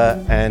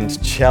actor and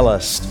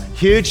cellist.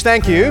 Huge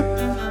thank you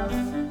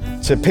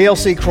to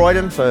PLC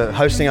Croydon for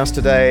hosting us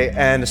today,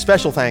 and a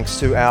special thanks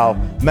to our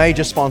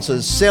major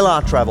sponsors,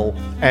 Cellar Travel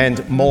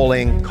and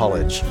Morling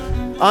College.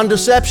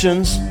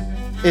 Undeceptions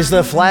is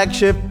the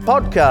flagship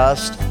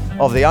podcast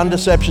of the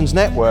Undeceptions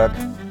Network,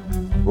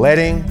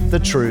 letting the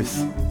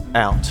truth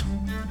out.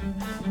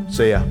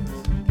 See ya.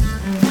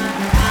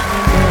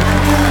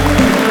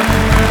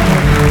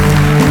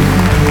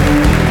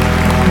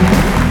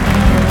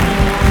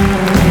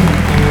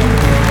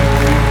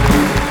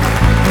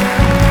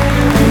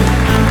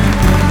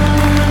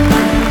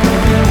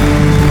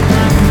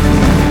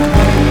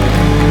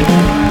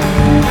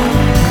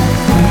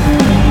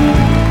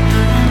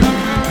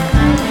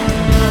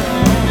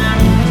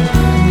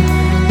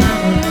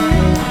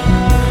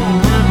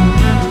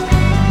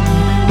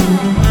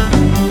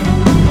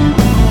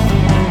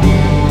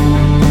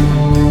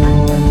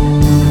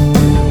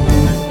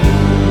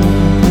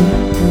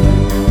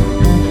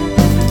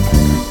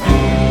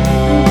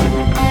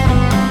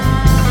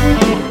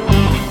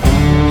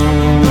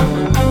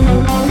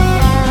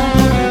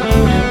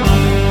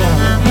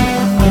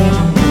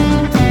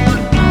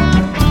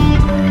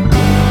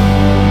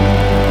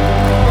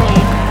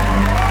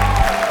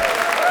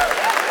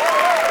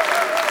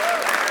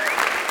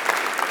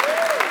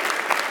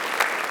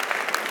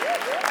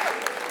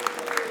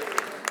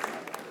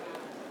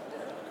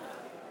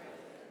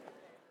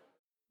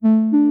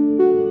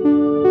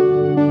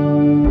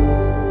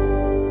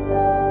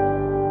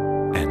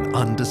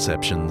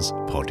 Undeceptions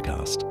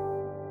podcast.